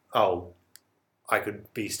think, oh, I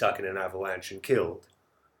could be stuck in an avalanche and killed.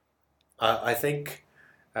 I think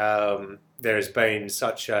there's been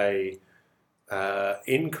such a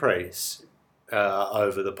increase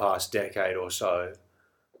over the past decade or so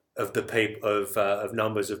of of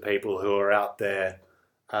numbers of people who are out there,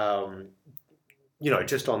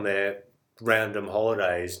 just on their random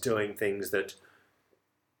holidays doing things that,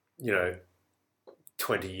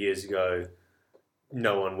 20 years ago,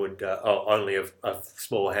 no one would, only a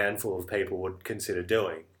small handful of people would consider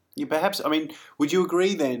doing. Yeah, perhaps. Would you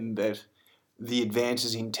agree then that the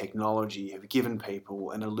advances in technology have given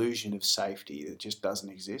people an illusion of safety that just doesn't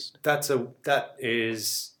exist. That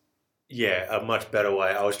is, yeah, a much better way.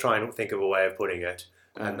 I was trying to think of a way of putting it,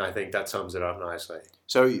 and I think that sums it up nicely.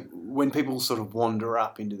 So when people sort of wander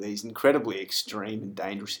up into these incredibly extreme and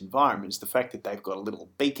dangerous environments, the fact that they've got a little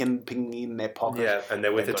beacon pinging in their pocket. Yeah, and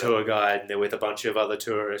they're with a tour guide, and they're with a bunch of other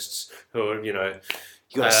tourists who are, you've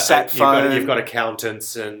got a sat phone. You've got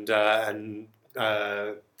accountants and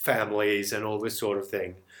families and all this sort of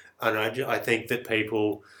thing. And I think that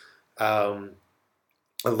people, a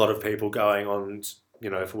lot of people going on,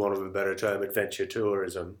 for want of a better term, adventure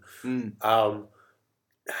tourism,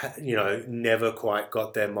 never quite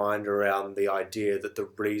got their mind around the idea that the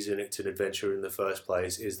reason it's an adventure in the first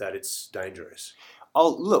place is that it's dangerous. Oh,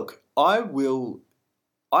 look, I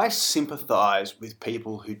sympathise with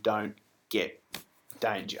people who don't get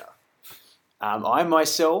danger. I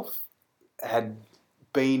myself had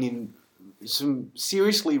been in some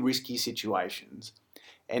seriously risky situations,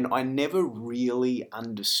 and I never really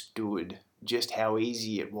understood just how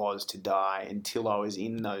easy it was to die until I was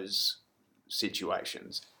in those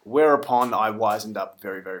situations, whereupon I wisened up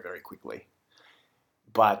very, very, very quickly.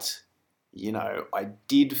 But, I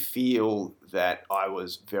did feel that I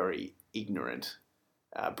was very ignorant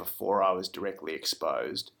before I was directly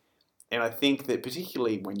exposed. And I think that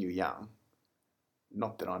particularly when you're young,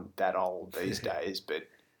 not that I'm that old these days, but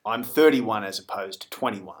I'm 31 as opposed to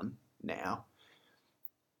 21 now,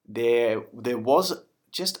 there was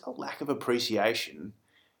just a lack of appreciation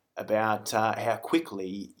about how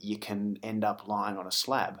quickly you can end up lying on a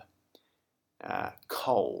slab,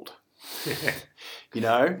 cold.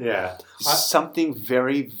 Yeah. Something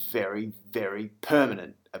very, very, very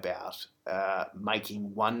permanent about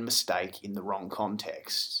making one mistake in the wrong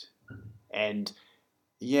context. And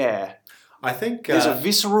yeah, I think there's a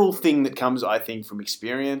visceral thing that comes, I think, from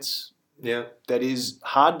experience. Yeah. That is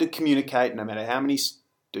hard to communicate no matter how many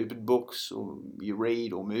stupid books or you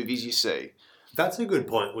read or movies you see. That's a good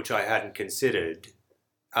point, which I hadn't considered.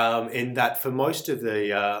 In that, for most of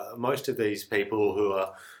these people who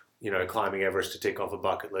are, climbing Everest to tick off a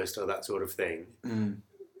bucket list or that sort of thing,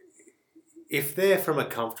 if they're from a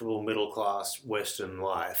comfortable middle class Western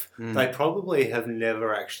life, they probably have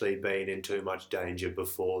never actually been in too much danger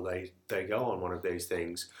before they go on one of these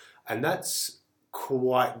things, and that's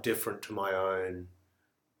quite different to my own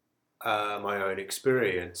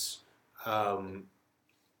experience.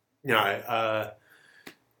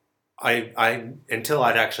 I until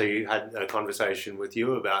I'd actually had a conversation with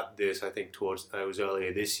you about this, I think it was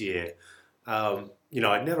earlier this year. I'd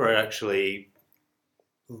never actually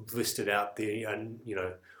listed out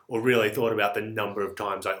or really thought about the number of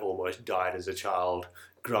times I almost died as a child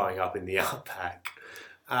growing up in the outback.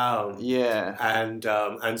 And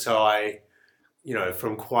so I,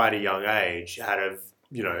 from quite a young age, had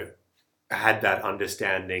that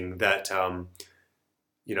understanding that,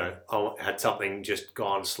 had something just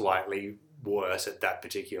gone slightly worse at that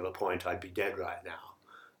particular point, I'd be dead right now.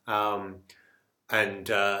 And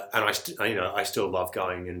I still love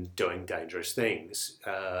going and doing dangerous things,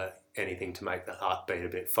 anything to make the heart beat a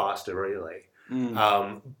bit faster, really.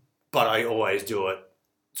 But I always do it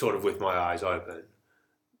sort of with my eyes open.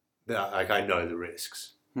 Like, I know the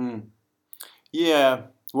risks. Yeah.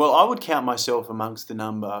 Well, I would count myself amongst the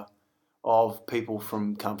number of people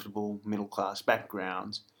from comfortable middle-class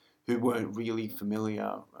backgrounds who weren't really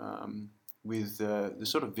familiar with the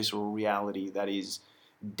sort of visceral reality that is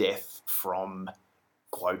death from,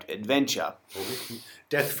 quote, adventure.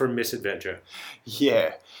 Death from misadventure.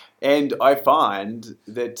 Yeah. And I find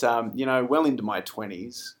that, well into my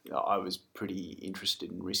 20s, I was pretty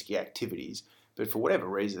interested in risky activities. But for whatever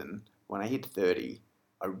reason, when I hit 30,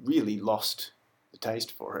 I really lost the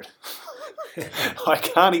taste for it. I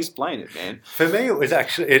can't explain it, man. For me,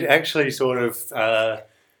 it actually sort of...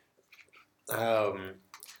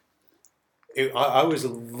 I was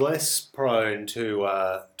less prone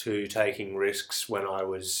to taking risks when I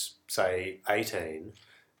was, say, 18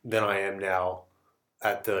 than I am now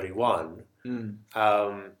at 31. And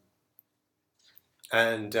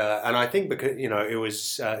I think because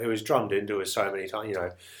it was drummed into us so many times.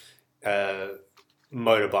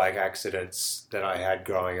 Motorbike accidents that I had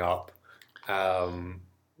growing up,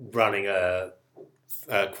 running a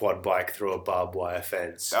quad bike through a barbed wire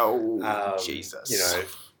fence. Oh, Jesus!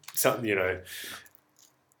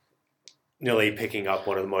 Nearly picking up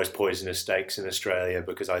one of the most poisonous steaks in Australia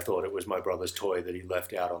because I thought it was my brother's toy that he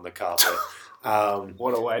left out on the carpet.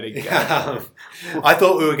 What a way to go! I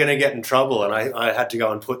thought we were going to get in trouble, and I had to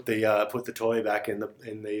go and put the toy back in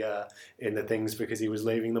the things because he was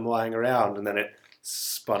leaving them lying around, and then it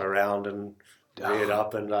spun around and reared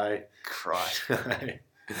up, and I, Christ. yeah,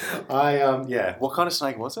 What kind of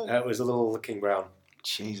snake was it? it was a little king brown.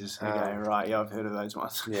 Jesus. Okay, right. Yeah, I've heard of those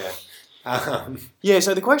ones. Yeah. Yeah,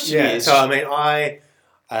 so the question Yeah, is... so I mean,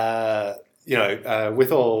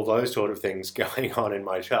 with all those sort of things going on in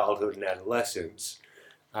my childhood and adolescence,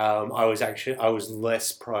 I was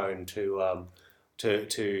less prone to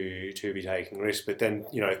be taking risks. But then,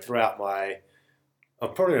 throughout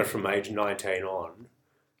probably from age 19 on,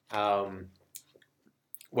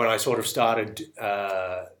 when I sort of started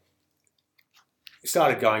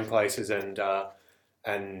going places and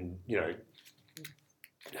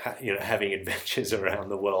having adventures around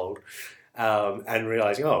the world, and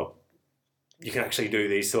realizing, you can actually do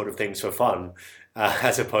these sort of things for fun,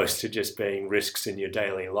 as opposed to just being risks in your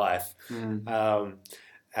daily life. And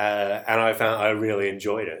I found I really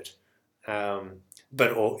enjoyed it.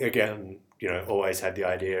 But always had the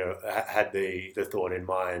idea, had the thought in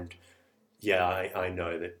mind. Yeah, I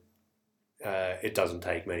know that it doesn't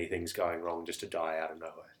take many things going wrong just to die out of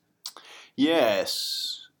nowhere.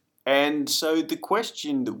 Yes. And so the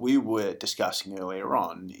question that we were discussing earlier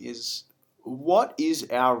on is, what is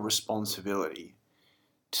our responsibility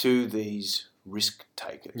to these risk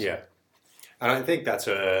takers? Yeah. And I think that's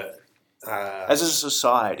as a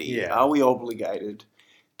society, are we obligated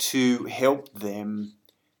to help them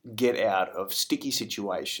get out of sticky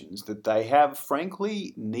situations that they have,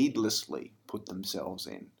 frankly, needlessly put themselves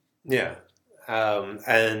in? Yeah.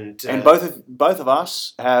 And both of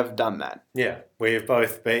us have done that. Yeah, we have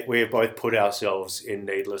both put ourselves in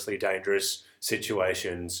needlessly dangerous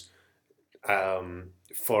situations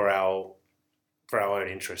for our own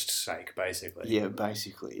interest's sake, basically. Yeah,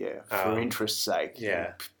 basically, yeah. For interest's sake.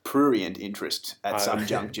 Yeah. Prurient interest at some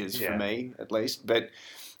junctures, for me, at least. But,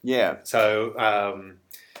 yeah. So,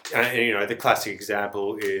 the classic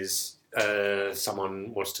example is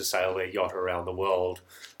someone wants to sail their yacht around the world,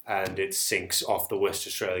 and it sinks off the West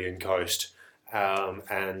Australian coast,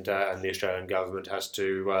 and the Australian government has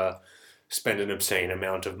to spend an obscene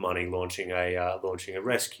amount of money launching a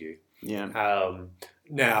rescue. Yeah.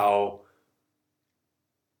 Now,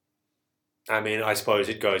 I mean, I suppose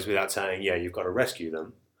it goes without saying, you've got to rescue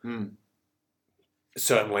them.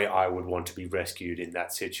 Certainly, I would want to be rescued in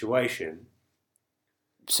that situation.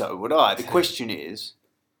 So would I. The question is,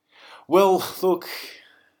 well, look,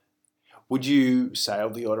 would you sail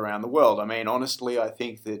the yacht around the world? I mean, honestly, I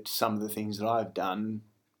think that some of the things that I've done,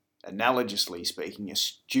 analogously speaking, are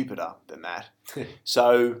stupider than that.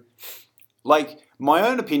 So, my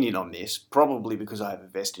own opinion on this, probably because I have a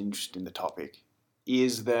vested interest in the topic,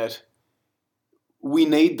 is that we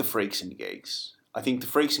need the freaks and geeks. I think the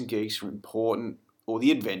freaks and geeks are important, or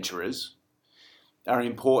the adventurers are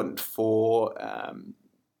important for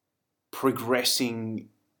progressing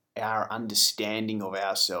our understanding of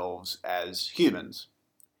ourselves as humans.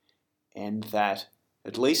 And that,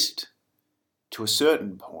 at least to a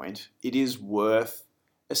certain point, it is worth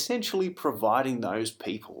essentially providing those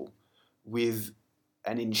people with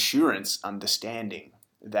an insurance understanding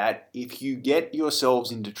that if you get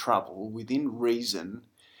yourselves into trouble, within reason,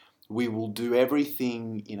 we will do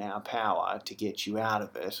everything in our power to get you out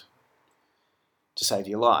of it, to save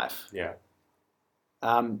your life. Yeah.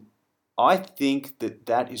 I think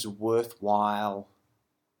that is a worthwhile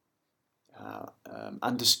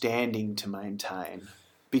understanding to maintain,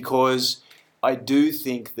 because I do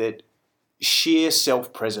think that sheer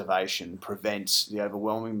self-preservation prevents the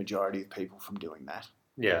overwhelming majority of people from doing that.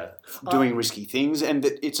 Yeah. Doing risky things, and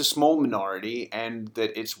that it's a small minority, and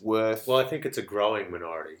that it's worth... Well, I think it's a growing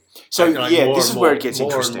minority. So, this is where it gets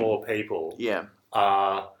interesting. More and more people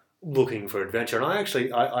are looking for adventure. And I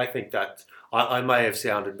think that I may have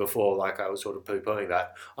sounded before like I was sort of poo-pooing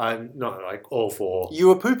that. I'm not all for... You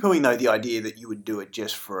were poo-pooing, though, the idea that you would do it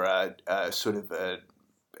just for a sort of a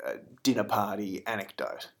dinner party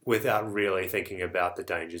anecdote. Without really thinking about the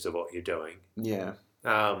dangers of what you're doing. Yeah.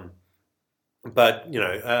 But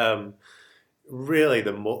really,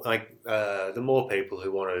 the more people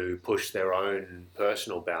who want to push their own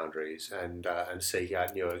personal boundaries and seek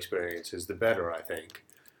out new experiences, the better, I think.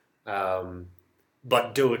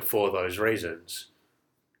 But do it for those reasons.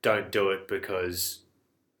 Don't do it because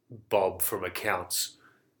Bob from accounts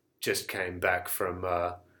just came back from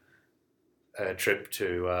a trip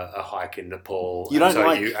to a hike in Nepal.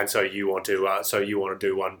 So you want to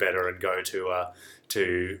do one better and go to a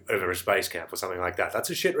space camp or something like that.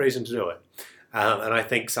 That's a shit reason to do it. And I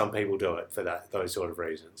think some people do it for those sort of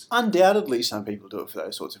reasons. Undoubtedly, some people do it for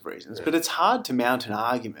those sorts of reasons. Yeah. But it's hard to mount an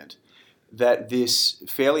argument that this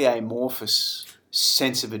fairly amorphous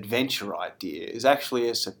sense of adventure idea is actually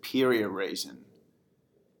a superior reason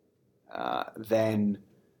than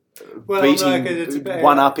Well, no, 'cause it's about-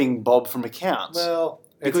 one-upping Bob from accounts. Well,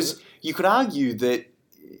 Because you could argue that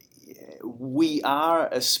we are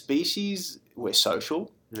a species, we're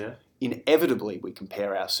social. yeah. Inevitably, we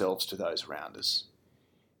compare ourselves to those around us.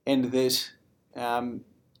 And that,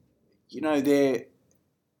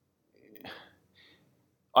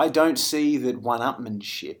 I don't see that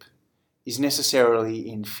one-upmanship is necessarily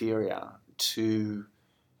inferior to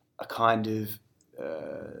a kind of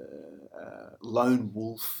lone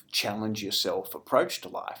wolf, challenge yourself approach to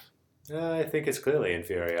life. I think it's clearly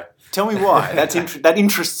inferior. Tell me why. That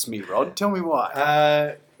interests me, Rod. Tell me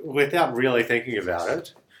why. Without really thinking about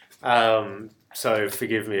it. So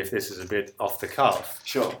forgive me if this is a bit off the cuff.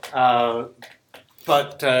 Sure.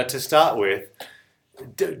 But to start with,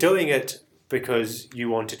 doing it because you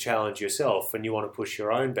want to challenge yourself and you want to push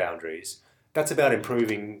your own boundaries, that's about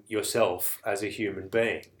improving yourself as a human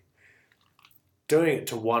being. Doing it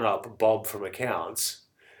to one-up Bob from accounts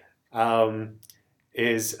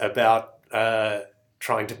is about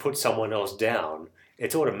trying to put someone else down.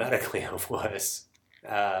 It's automatically a worse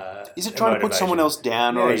Is it trying to put someone else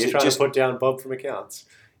down, or is you're it trying just to put down Bob from accounts?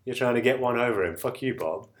 You're trying to get one over him. Fuck you,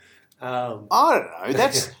 Bob. I don't know.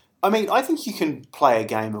 I think you can play a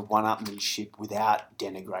game of one-upmanship without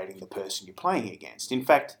denigrating the person you're playing against. In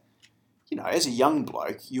fact, as a young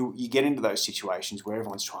bloke, you get into those situations where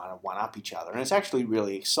everyone's trying to one-up each other, and it's actually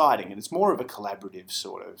really exciting, and it's more of a collaborative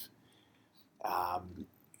sort of...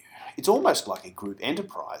 it's almost like a group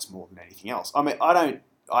enterprise more than anything else.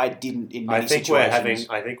 I didn't in many situations...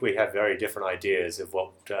 I think we have very different ideas of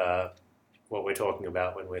what we're talking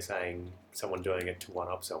about when we're saying someone doing it to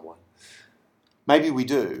one-up someone. Maybe we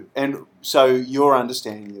do. And so your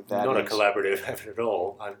understanding of that Not is... a collaborative effort at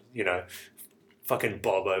all. Fucking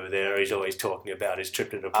Bob over there, he's always talking about his trip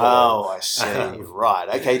to Nepal. Oh, I see. Right.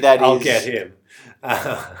 Okay, I'll get him.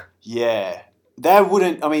 Yeah. That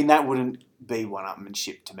wouldn't be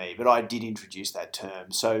one-upmanship to me, but I did introduce that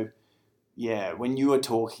term. So, yeah, when you were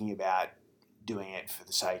talking about doing it for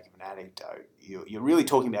the sake of an anecdote, you're really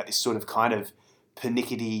talking about this sort of kind of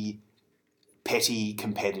pernickety, petty,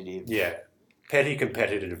 competitive... Yeah. Petty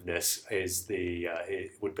competitiveness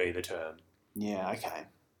would be the term. Yeah, okay.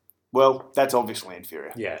 Well, that's obviously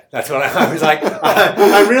inferior. Yeah, that's what I was like.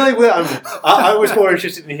 I was more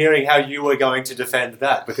interested in hearing how you were going to defend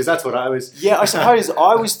that, because that's what I was. Yeah, I suppose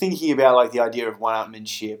I was thinking about the idea of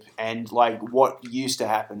one-upmanship and what used to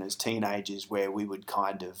happen as teenagers, where we would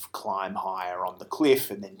kind of climb higher on the cliff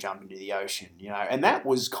and then jump into the ocean, and that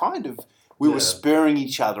was kind of we were spurring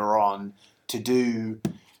each other on to do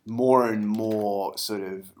more and more sort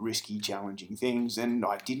of risky, challenging things, and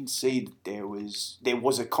I didn't see that there was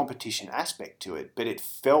a competition aspect to it, but it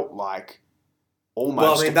felt like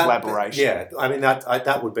almost a collaboration.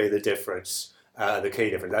 That would be the difference, the key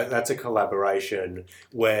difference. That's a collaboration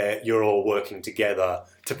where you're all working together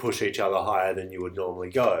to push each other higher than you would normally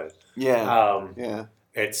go. Yeah.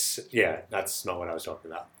 That's not what I was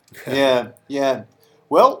talking about. Yeah.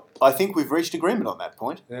 Well, I think we've reached agreement on that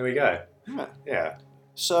point. There we go. Yeah.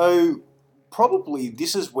 So probably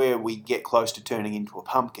this is where we get close to turning into a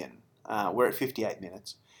pumpkin. We're at 58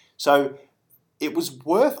 minutes. So it was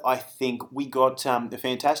worth, I think, we got a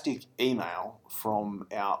fantastic email from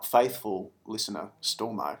our faithful listener,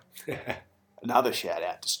 Stormo. Another shout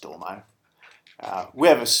out to Stormo. We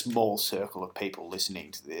have a small circle of people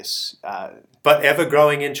listening to this. But ever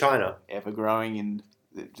growing in China. Ever growing in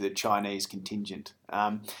the Chinese contingent.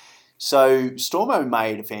 So Stormo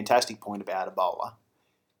made a fantastic point about Ebola.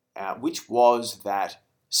 Which was that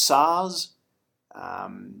SARS,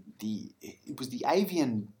 it was the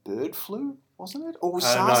avian bird flu, wasn't it? Or was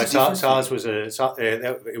SARS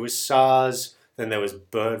it was SARS. Then there was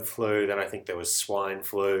bird flu. Then I think there was swine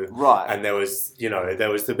flu. Right. And there was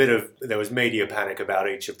media panic about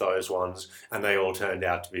each of those ones, and they all turned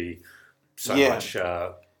out to be so much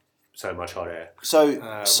hot air.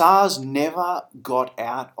 So SARS never got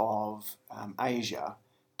out of Asia,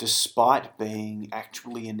 despite being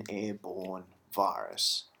actually an airborne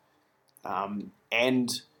virus.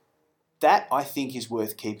 And that, I think, is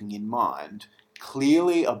worth keeping in mind.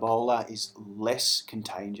 Clearly, Ebola is less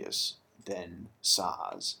contagious than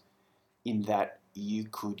SARS, in that you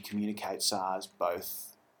could communicate SARS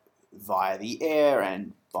both via the air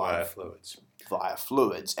and via fluids.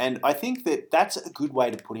 And I think that that's a good way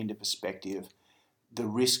to put into perspective the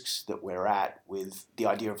risks that we're at with the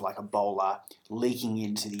idea of Ebola leaking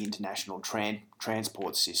into the international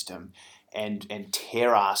transport system and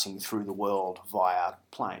tear-assing through the world via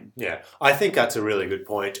plane. Yeah, I think that's a really good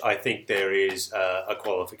point. I think there is a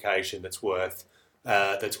qualification that's worth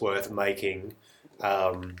making.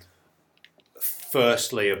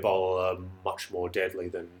 firstly, Ebola are much more deadly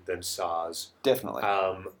than SARS. Definitely.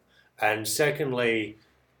 And secondly,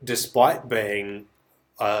 despite being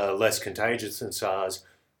less contagious than SARS,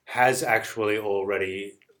 has actually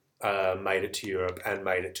already made it to Europe and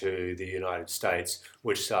made it to the United States,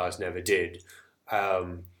 which SARS never did.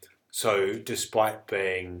 So despite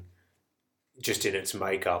being just in its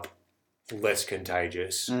makeup less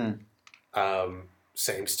contagious,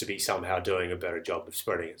 seems to be somehow doing a better job of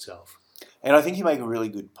spreading itself. And I think you make a really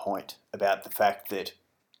good point about the fact that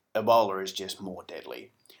Ebola is just more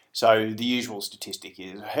deadly. So the usual statistic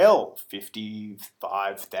is,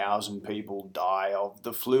 55,000 people die of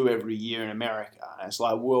the flu every year in America. And it's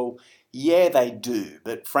like, well, yeah, they do.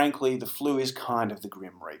 But frankly, the flu is kind of the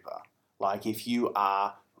Grim Reaper. Like, if you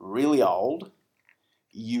are really old,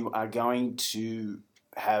 you are going to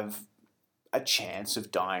have a chance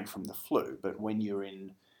of dying from the flu. But when you're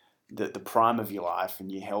in the prime of your life and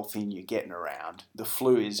you're healthy and you're getting around, the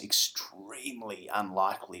flu is extremely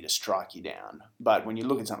unlikely to strike you down. But when you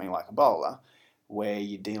look at something like Ebola, where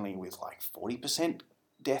you're dealing with like 40%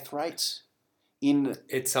 death rates in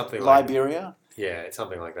It's something Liberia, it's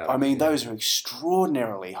something like that. I mean, those are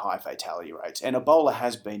extraordinarily high fatality rates. And Ebola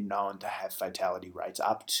has been known to have fatality rates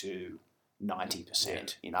up to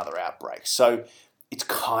 90% in other outbreaks. So it's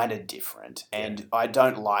kind of different. And I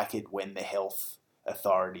don't like it when the health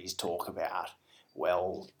authorities talk about,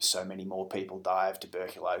 well, so many more people die of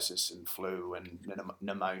tuberculosis and flu and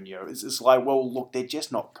pneumonia. It's like, well, look, they're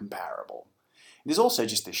just not comparable. There's also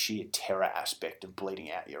just the sheer terror aspect of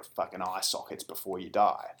bleeding out your fucking eye sockets before you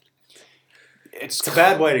die. It's a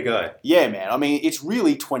bad way to go. Yeah, man. I mean, it's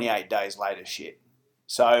really 28 days later shit.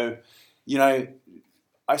 So, you know,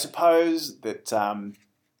 I suppose that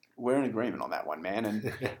we're in agreement on that one, man.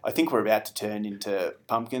 And I think we're about to turn into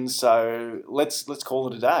pumpkins. So let's call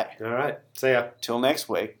it a day. All right. See ya. Till next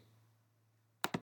week.